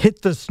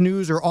 hit the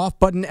snooze or off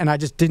button, and I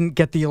just didn't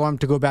get the alarm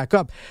to go back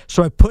up.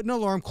 So I put an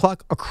alarm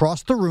clock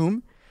across the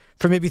room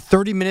for maybe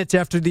 30 minutes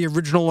after the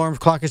original alarm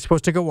clock is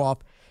supposed to go off.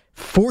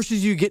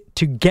 Forces you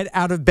to get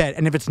out of bed.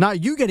 And if it's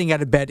not you getting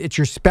out of bed, it's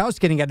your spouse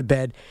getting out of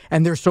bed,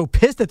 and they're so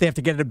pissed that they have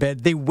to get out of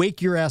bed, they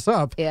wake your ass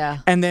up. Yeah.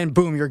 And then,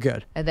 boom, you're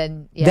good. And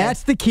then,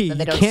 that's the key.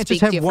 You can't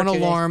just have one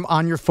alarm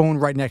on your phone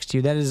right next to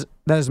you. That is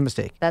a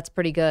mistake. That's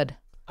pretty good.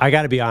 I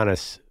got to be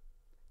honest.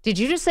 Did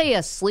you just say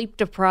a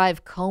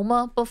sleep-deprived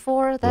coma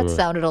before? That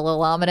sounded a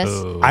little ominous.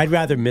 I'd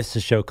rather miss the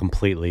show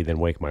completely than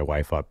wake my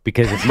wife up,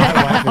 because if my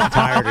wife is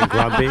tired and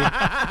grumpy,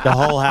 the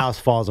whole house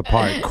falls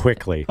apart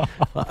quickly.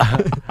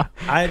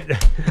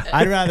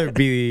 I'd rather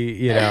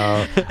be,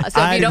 So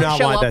if you don't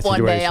show up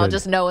one day, I'll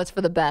just know it's for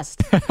the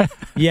best.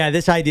 Yeah,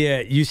 this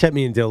idea, you sent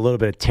me into a little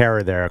bit of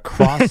terror there.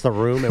 Across the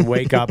room and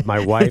wake up my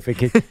wife. It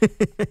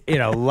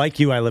could, like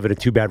you, I live in a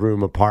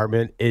 2-bedroom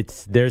apartment.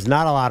 There's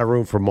not a lot of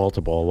room for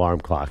multiple alarm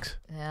clocks.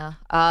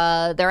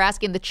 Yeah. They're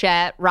asking the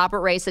chat.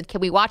 Robert Ray said,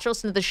 can we watch or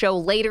listen to the show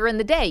later in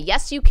the day?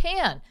 Yes, you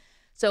can.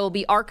 So it'll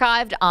be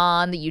archived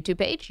on the YouTube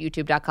page,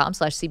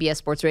 youtube.com/CBS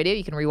Sports Radio.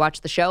 You can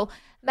rewatch the show.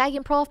 Maggie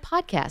and Perloff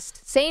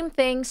podcast. Same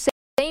thing,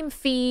 same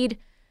feed.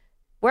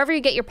 Wherever you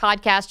get your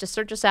podcast, just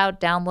search us out,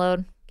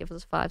 download, give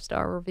us a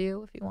 5-star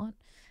review if you want.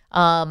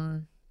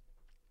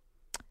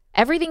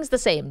 Everything's the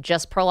same.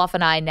 Just Perloff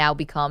and I now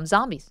become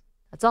zombies.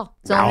 That's all.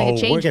 It's the only thing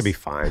that changes. We're going to be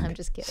fine. I'm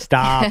just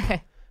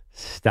kidding.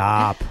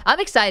 Stop.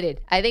 I'm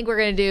excited. I think we're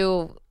going to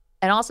do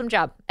an awesome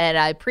job. And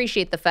I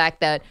appreciate the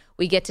fact that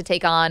we get to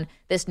take on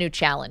this new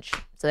challenge.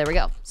 So there we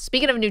go.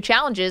 Speaking of new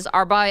challenges,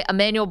 our boy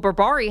Emmanuel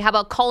Barbari, how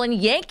about calling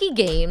Yankee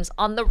games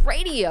on the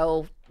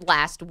radio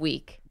last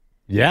week?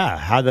 Yeah.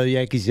 How the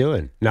Yankees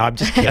doing? No, I'm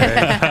just kidding.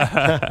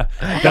 Got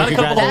a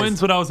couple of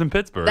wins when I was in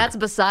Pittsburgh. That's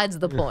besides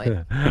the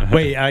point.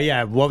 Wait,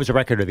 what was the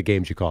record of the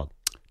games you called?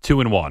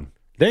 2-1.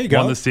 There you go.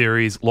 Won the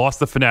series, lost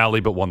the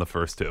finale, but won the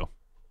first two.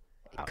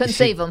 Couldn't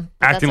save him.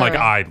 Acting like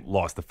I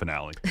lost the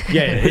finale.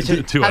 Yeah, it's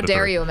just, how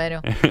dare you,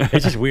 Emmanuel?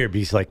 It's just weird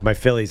because my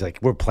Phillies,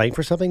 we're playing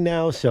for something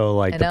now. So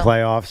the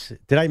playoffs.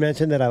 Did I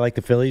mention that I like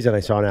the Phillies and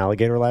I saw an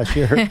alligator last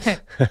year? Or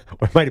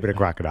it might have been a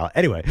crocodile.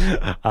 Anyway,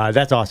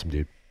 that's awesome,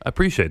 dude. I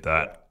appreciate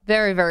that.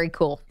 Very, very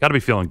cool. Got to be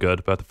feeling good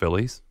about the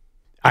Phillies.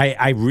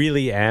 I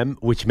really am,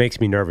 which makes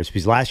me nervous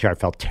because last year I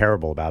felt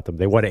terrible about them.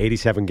 They won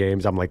 87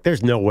 games. I'm like,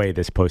 there's no way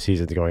this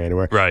postseason's going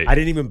anywhere. Right. I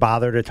didn't even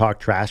bother to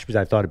talk trash because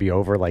I thought it'd be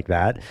over like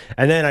that.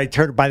 And then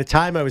by the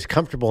time I was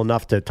comfortable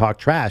enough to talk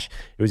trash,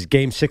 it was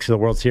Game 6 of the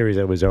World Series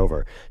and it was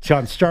over. So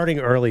I'm starting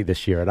early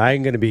this year, and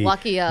I'm going to be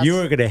lucky us. You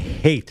are going to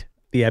hate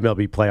the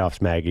MLB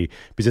playoffs, Maggie,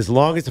 because as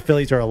long as the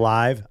Phillies are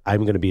alive,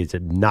 I'm going to be as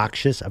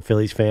obnoxious a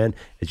Phillies fan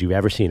as you've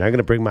ever seen. I'm going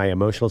to bring my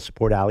emotional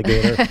support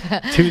alligator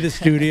to the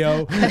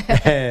studio,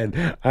 and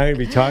I'm going to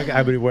be talking.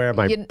 I'm going to wear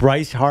my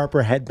Bryce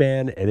Harper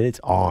headband, and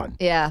it's on.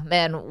 Yeah,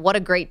 man, what a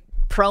great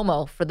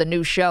promo for the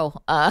new show.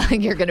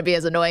 You're going to be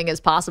as annoying as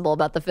possible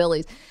about the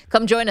Phillies.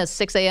 Come join us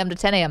 6 a.m. to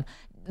 10 a.m.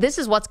 This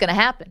is what's going to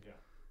happen.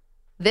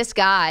 This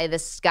guy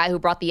who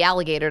brought the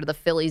alligator to the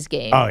Phillies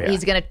game,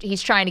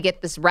 he's trying to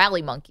get this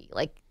rally monkey.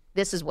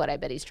 This is what I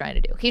bet he's trying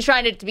to do. He's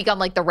trying to become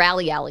like the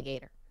rally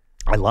alligator.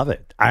 I love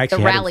it. I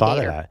actually hadn't thought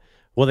of that.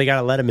 Well, they got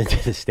to let him into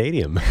the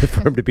stadium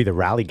for him to be the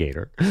rally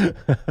gator. They're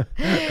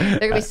going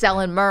to be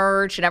selling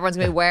merch, and everyone's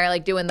going to be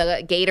wearing, doing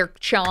the gator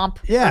chomp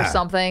or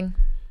something.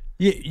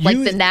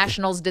 The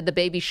Nationals did the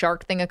baby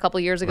shark thing a couple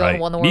years ago and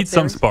won the World Series. Need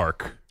some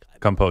spark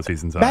come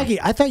postseason time. Maggie,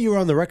 I thought you were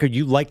on the record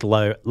you liked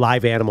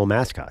live animal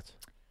mascots.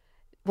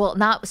 Well,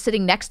 not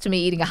sitting next to me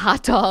eating a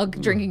hot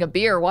dog, drinking a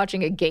beer,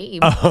 watching a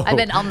game. I've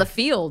been on the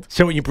field.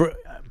 So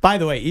by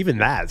the way, even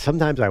that,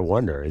 sometimes I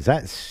wonder, is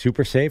that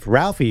super safe?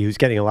 Ralphie, who's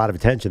getting a lot of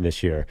attention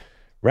this year,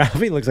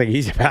 Ralphie looks like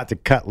he's about to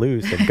cut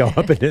loose and go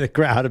up into the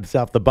crowd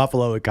himself, the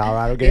Buffalo and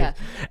Colorado game. Yeah.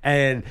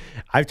 And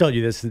I've told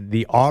you this,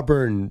 the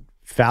Auburn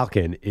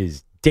Falcon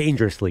is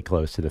dangerously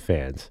close to the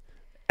fans.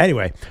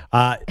 Anyway,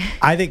 I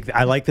think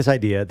I like this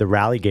idea, the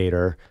Rally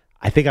Gator.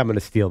 I think I'm going to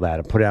steal that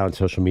and put it out on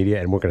social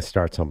media, and we're going to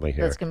start something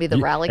here. That's going to be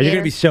the Rally Gator? Gator? You're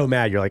going to be so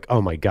mad. You're like, oh,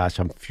 my gosh,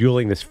 I'm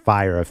fueling this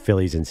fire of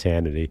Phillies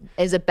insanity.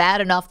 Is it bad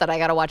enough that I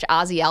got to watch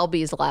Ozzie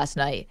Albies last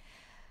night?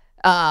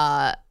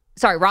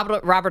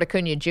 Robert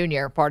Acuna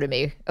Jr., pardon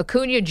me.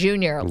 Acuna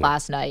Jr.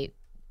 last night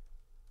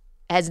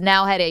has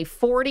now had a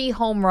 40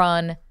 home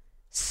run,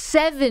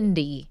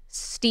 70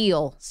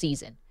 steal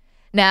season.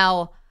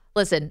 Now,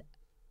 listen,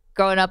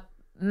 growing up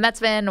Mets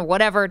fan or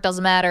whatever, it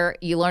doesn't matter.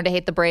 You learn to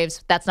hate the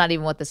Braves. That's not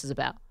even what this is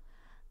about.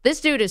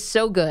 This dude is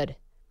so good.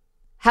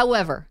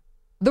 However,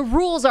 the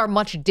rules are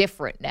much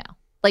different now.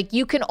 Like,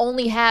 you can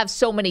only have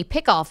so many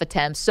pickoff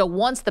attempts. So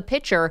once the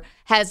pitcher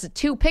has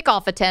 2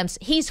 pickoff attempts,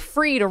 he's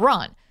free to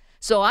run.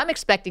 So I'm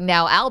expecting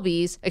now I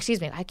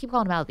keep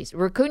calling him Albies,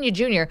 Acuna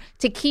Jr.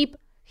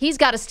 He's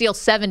got to steal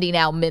 70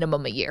 now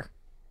minimum a year.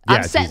 Yeah,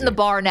 I'm setting the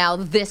bar now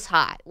this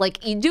high.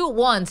 Like, you do it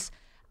once,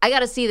 I got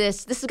to see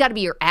this. This has got to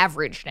be your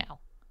average now.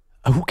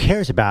 Who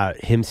cares about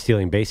him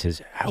stealing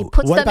bases? He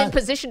puts them in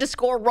position to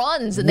score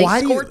runs, and they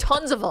score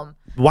tons of them.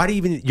 Why do you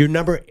even your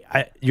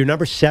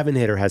number 7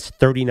 hitter has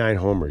 39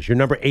 homers? Your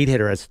number 8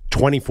 hitter has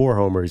 24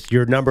 homers.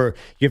 You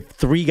have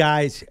 3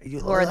 guys.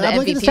 Or the I'm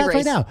looking at the MVP stats race.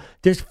 right now.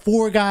 There's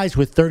 4 guys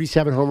with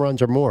 37 home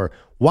runs or more.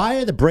 Why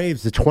are the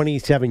Braves the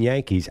 27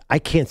 Yankees? I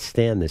can't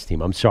stand this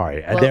team. I'm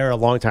sorry. They're a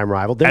longtime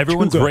rival.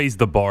 Everyone's raised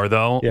the bar,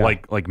 though, Yeah.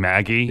 like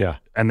Maggie,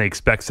 and they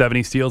expect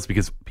 70 steals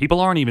because people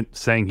aren't even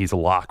saying he's a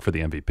lock for the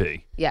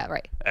MVP. Yeah,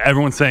 right.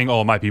 Everyone's saying, oh,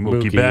 it might be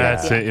Mookie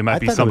Betts. Yeah. It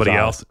might be somebody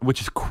else,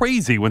 which is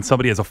crazy when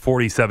somebody has a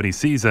 40-70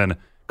 season.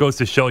 Goes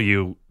to show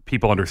you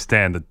people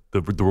understand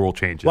the rule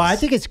changes. Well, I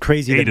think it's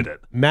crazy Hated that it.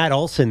 Matt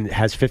Olson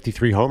has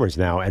 53 homers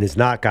now and has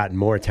not gotten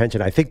more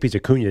attention. I think because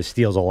Acuna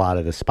steals a lot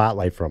of the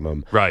spotlight from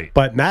him. Right.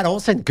 But Matt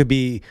Olson could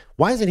be,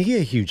 why isn't he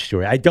a huge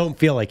story? I don't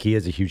feel like he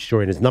is a huge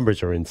story, and his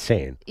numbers are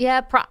insane.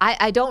 Yeah,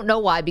 I don't know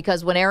why,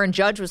 because when Aaron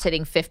Judge was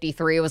hitting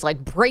 53, it was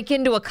like, break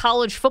into a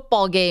college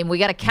football game. We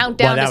got to count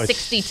down to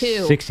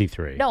 62.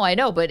 63. No, I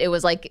know, but it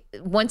was like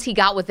once he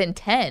got within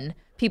 10,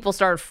 people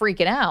started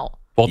freaking out.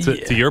 Well,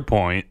 to your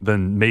point,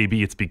 then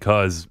maybe it's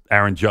because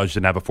Aaron Judge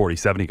didn't have a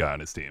 40-70 guy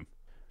on his team.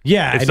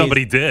 Yeah. If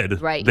somebody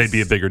did, Right. they'd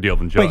be a bigger deal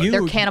than Judge.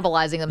 They're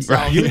cannibalizing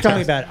themselves. You were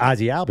talking about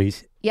Ozzie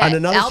Albies. Yeah, On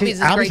another Albies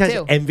season, is Albies great has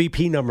too.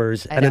 MVP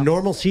numbers, and a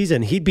normal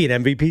season, he'd be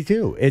an MVP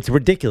too. It's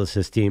ridiculous,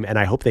 this team, and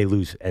I hope they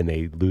lose, and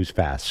they lose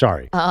fast.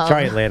 Sorry,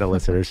 Atlanta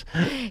listeners.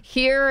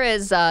 Here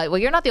is,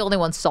 you're not the only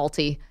one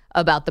salty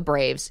about the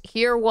Braves.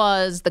 Here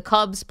was the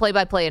Cubs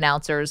play-by-play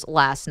announcers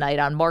last night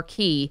on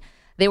Marquee.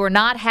 They were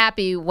not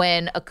happy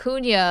when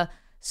Acuna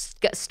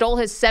stole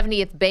his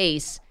 70th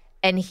base,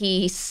 and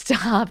he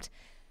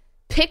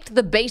picked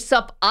the base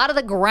up out of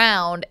the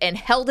ground and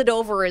held it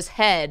over his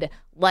head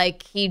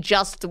like he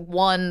just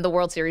won the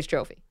World Series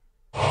trophy.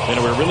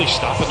 Then we're really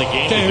stopping the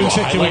game. Can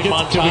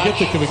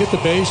we get the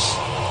base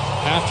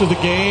after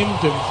the game?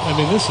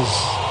 This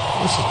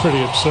is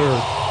pretty absurd.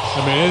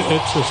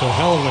 It's just a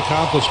hell of an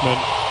accomplishment.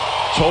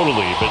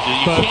 Totally, but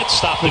you can't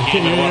stop the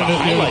game and run a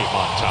highlight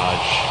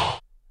montage.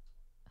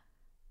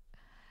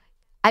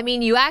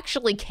 You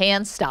actually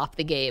can stop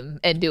the game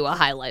and do a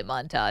highlight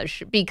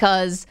montage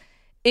because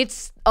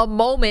it's a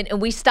moment,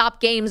 and we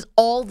stop games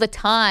all the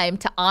time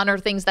to honor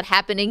things that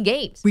happen in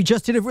games. We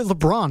just did it with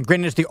LeBron.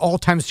 Granted, it's the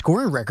all-time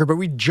scoring record, but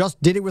we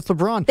just did it with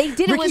LeBron. They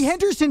did it Ricky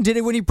Henderson did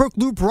it when he broke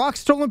Lou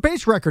Brock's stolen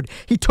base record.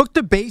 He took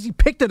the base, he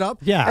picked it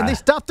up, and they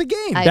stopped the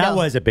game. That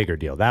was a bigger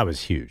deal. That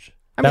was huge.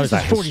 That was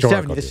this a is 47.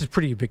 historical This deal. is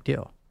pretty big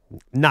deal.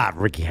 Not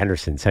Ricky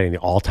Henderson setting the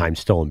all-time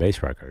stolen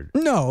base record.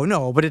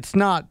 No, but it's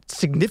not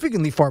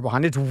significantly far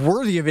behind. It's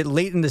worthy of it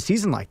late in the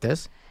season like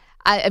this.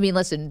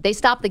 Listen, they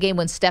stopped the game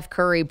when Steph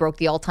Curry broke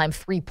the all-time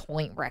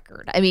three-point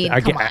record.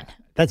 Come on.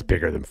 That's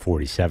bigger than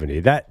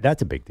 40-70.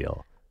 That's a big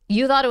deal.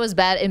 You thought it was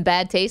in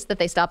bad taste that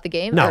they stopped the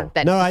game? No,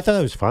 I thought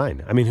it was fine.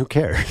 Who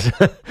cares?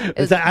 It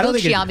was Boog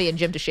Sciambi and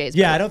Jim Deshaies.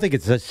 Yeah, I don't think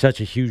it's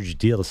such a huge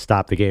deal to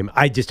stop the game.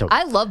 I just don't.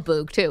 I love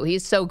Boog, too.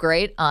 He's so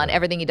great on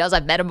everything he does.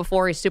 I've met him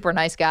before. He's a super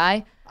nice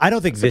guy. I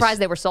don't think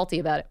surprised they were salty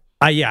about it.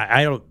 I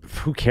don't.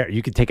 Who cares?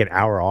 You could take an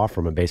hour off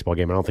from a baseball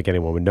game. I don't think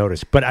anyone would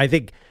notice. But I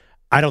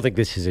don't think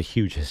this is a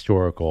huge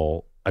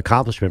historical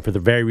accomplishment for the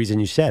very reason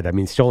you said.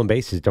 Stolen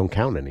bases don't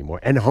count anymore.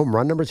 And home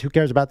run numbers, who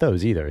cares about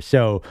those either?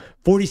 So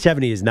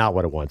 40-70 is not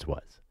what it once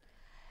was.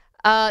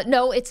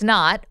 No, it's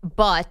not.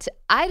 But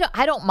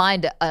I don't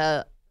mind.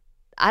 I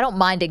don't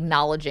mind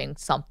acknowledging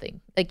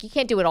something. Like, you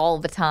can't do it all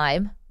the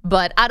time,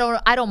 but I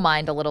don't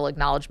mind a little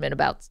acknowledgement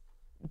about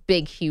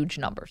big, huge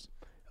numbers.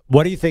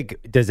 What do you think?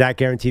 Does that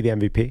guarantee the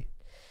MVP?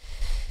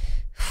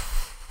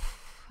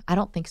 I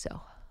don't think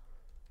so.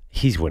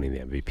 He's winning the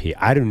MVP.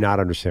 I do not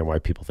understand why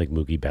people think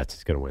Mookie Betts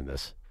is going to win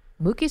this.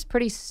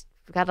 Mookie's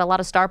got a lot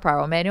of star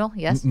power, Emmanuel.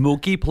 Yes?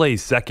 Mookie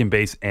plays second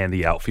base and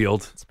the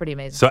outfield. It's pretty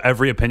amazing. So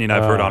every opinion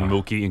I've heard on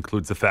Mookie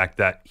includes the fact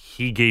that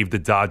he gave the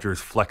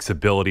Dodgers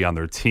flexibility on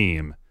their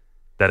team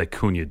that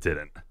Acuna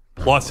didn't.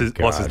 Plus his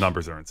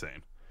numbers are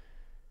insane.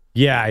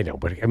 Yeah, I know.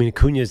 But,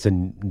 Acuna's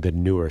the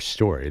newer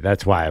story.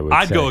 That's why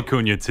I'd go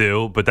Acuna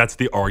too, but that's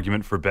the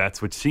argument for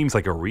Betts, which seems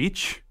like a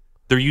reach.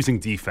 They're using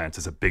defense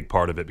as a big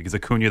part of it because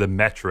Acuna,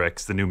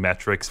 the new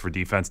metrics for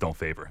defense don't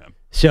favor him.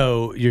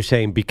 So you're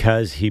saying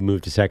because he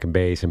moved to second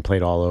base and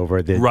played all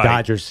over, the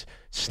Dodgers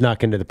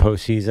snuck into the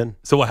postseason.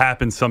 So what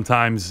happens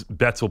sometimes,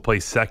 Betts will play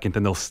second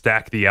and they'll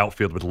stack the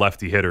outfield with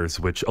lefty hitters,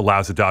 which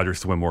allows the Dodgers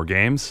to win more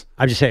games.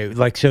 I'm just saying,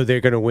 like, so they're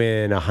going to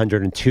win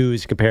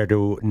 102s compared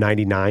to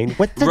 99.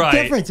 What's the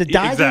difference?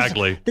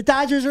 The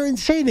Dodgers are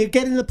insane. They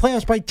get into the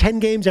playoffs by 10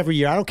 games every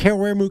year. I don't care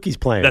where Mookie's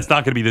playing. That's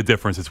not going to be the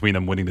difference between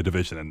them winning the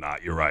division and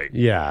not. You're right.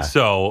 Yeah.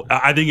 So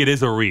I think it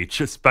is a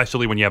reach,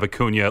 especially when you have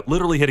Acuna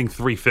literally hitting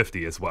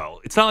 350 as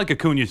well. It's not like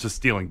Acuna's just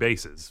stealing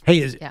bases.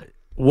 Hey,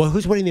 well,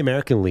 who's winning the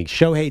American League? Did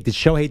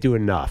Shohei do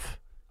enough?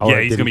 Yeah,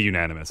 he's going to be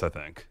unanimous, I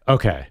think.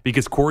 Okay.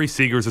 Because Corey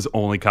Seager's his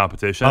only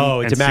competition.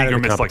 Oh, it's and a matter Seager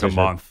of missed like a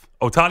competition. month.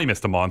 Otani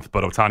missed a month,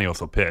 but Otani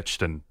also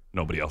pitched, and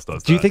nobody else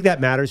does Do you think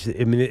that matters?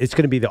 I mean, it's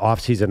going to be the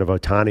offseason of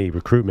Otani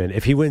recruitment.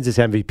 If he wins this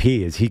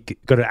MVP, is he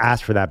going to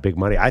ask for that big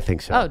money? I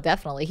think so. Oh,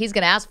 definitely. He's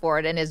going to ask for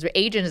it, and his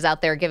agent is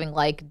out there giving,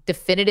 like,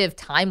 definitive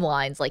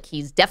timelines. Like,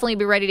 he's definitely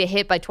be ready to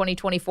hit by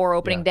 2024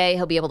 opening day.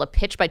 He'll be able to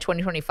pitch by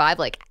 2025.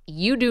 Like,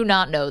 you do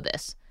not know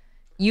this.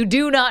 You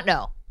do not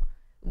know.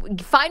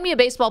 Find me a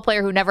baseball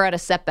player who never had a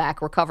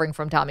setback recovering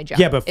from Tommy John.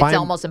 Yeah, but it's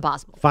almost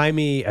impossible. Find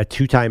me a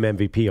 2-time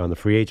MVP on the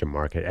free agent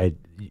market.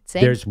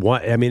 There's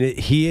one. I mean,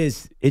 he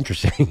is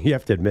interesting. You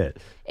have to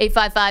admit.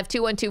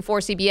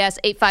 855-212-4CBS,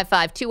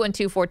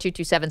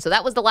 855-212-4227. So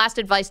that was the last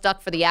Advice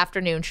Duck for the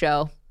afternoon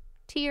show.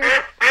 Tears.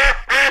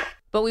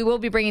 But we will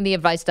be bringing the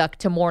Advice Duck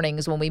to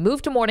mornings when we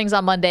move to mornings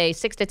on Monday,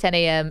 6 to 10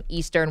 a.m.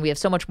 Eastern. We have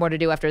so much more to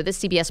do after this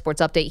CBS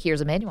Sports Update. Here's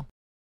Emmanuel.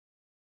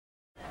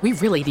 We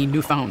really need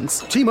new phones.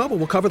 T-Mobile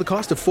will cover the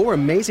cost of 4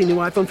 amazing new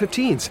iPhone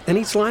 15s, and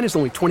each line is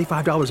only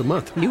 $25 a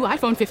month. New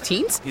iPhone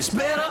 15s? It's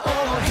better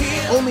over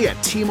here. Only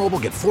at T-Mobile,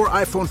 get 4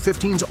 iPhone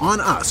 15s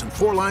on us and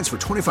 4 lines for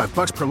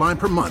 $25 per line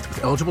per month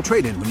with eligible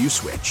trade-in when you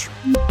switch.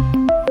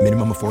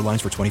 Minimum of 4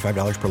 lines for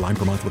 $25 per line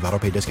per month with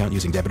autopay discount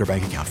using debit or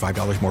bank account.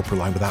 $5 more per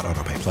line without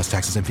autopay, plus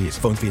taxes and fees.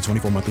 Phone fee at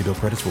 24 monthly bill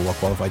credits for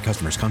well-qualified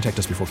customers. Contact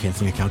us before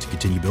canceling account to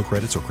continue bill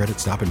credits or credit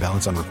stop and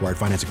balance on required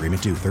finance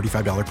agreement due.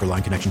 $35 per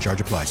line connection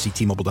charge applies. See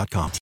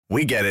T-Mobile.com.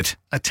 We get it.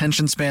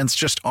 Attention spans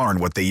just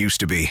aren't what they used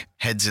to be.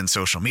 Heads in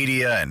social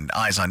media and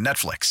eyes on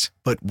Netflix.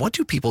 But what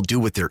do people do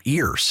with their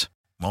ears?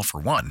 Well,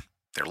 for one,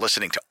 they're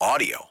listening to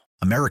audio.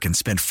 Americans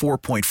spend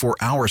 4.4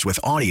 hours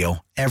with audio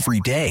every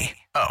day.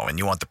 Oh, and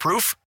you want the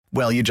proof?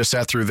 Well, you just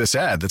sat through this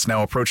ad that's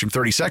now approaching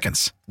 30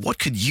 seconds. What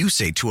could you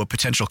say to a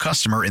potential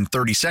customer in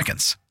 30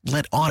 seconds?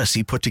 Let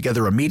Odyssey put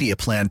together a media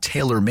plan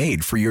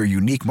tailor-made for your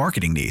unique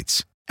marketing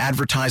needs.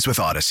 Advertise with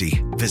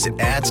Odyssey. Visit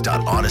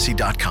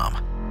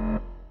ads.odyssey.com.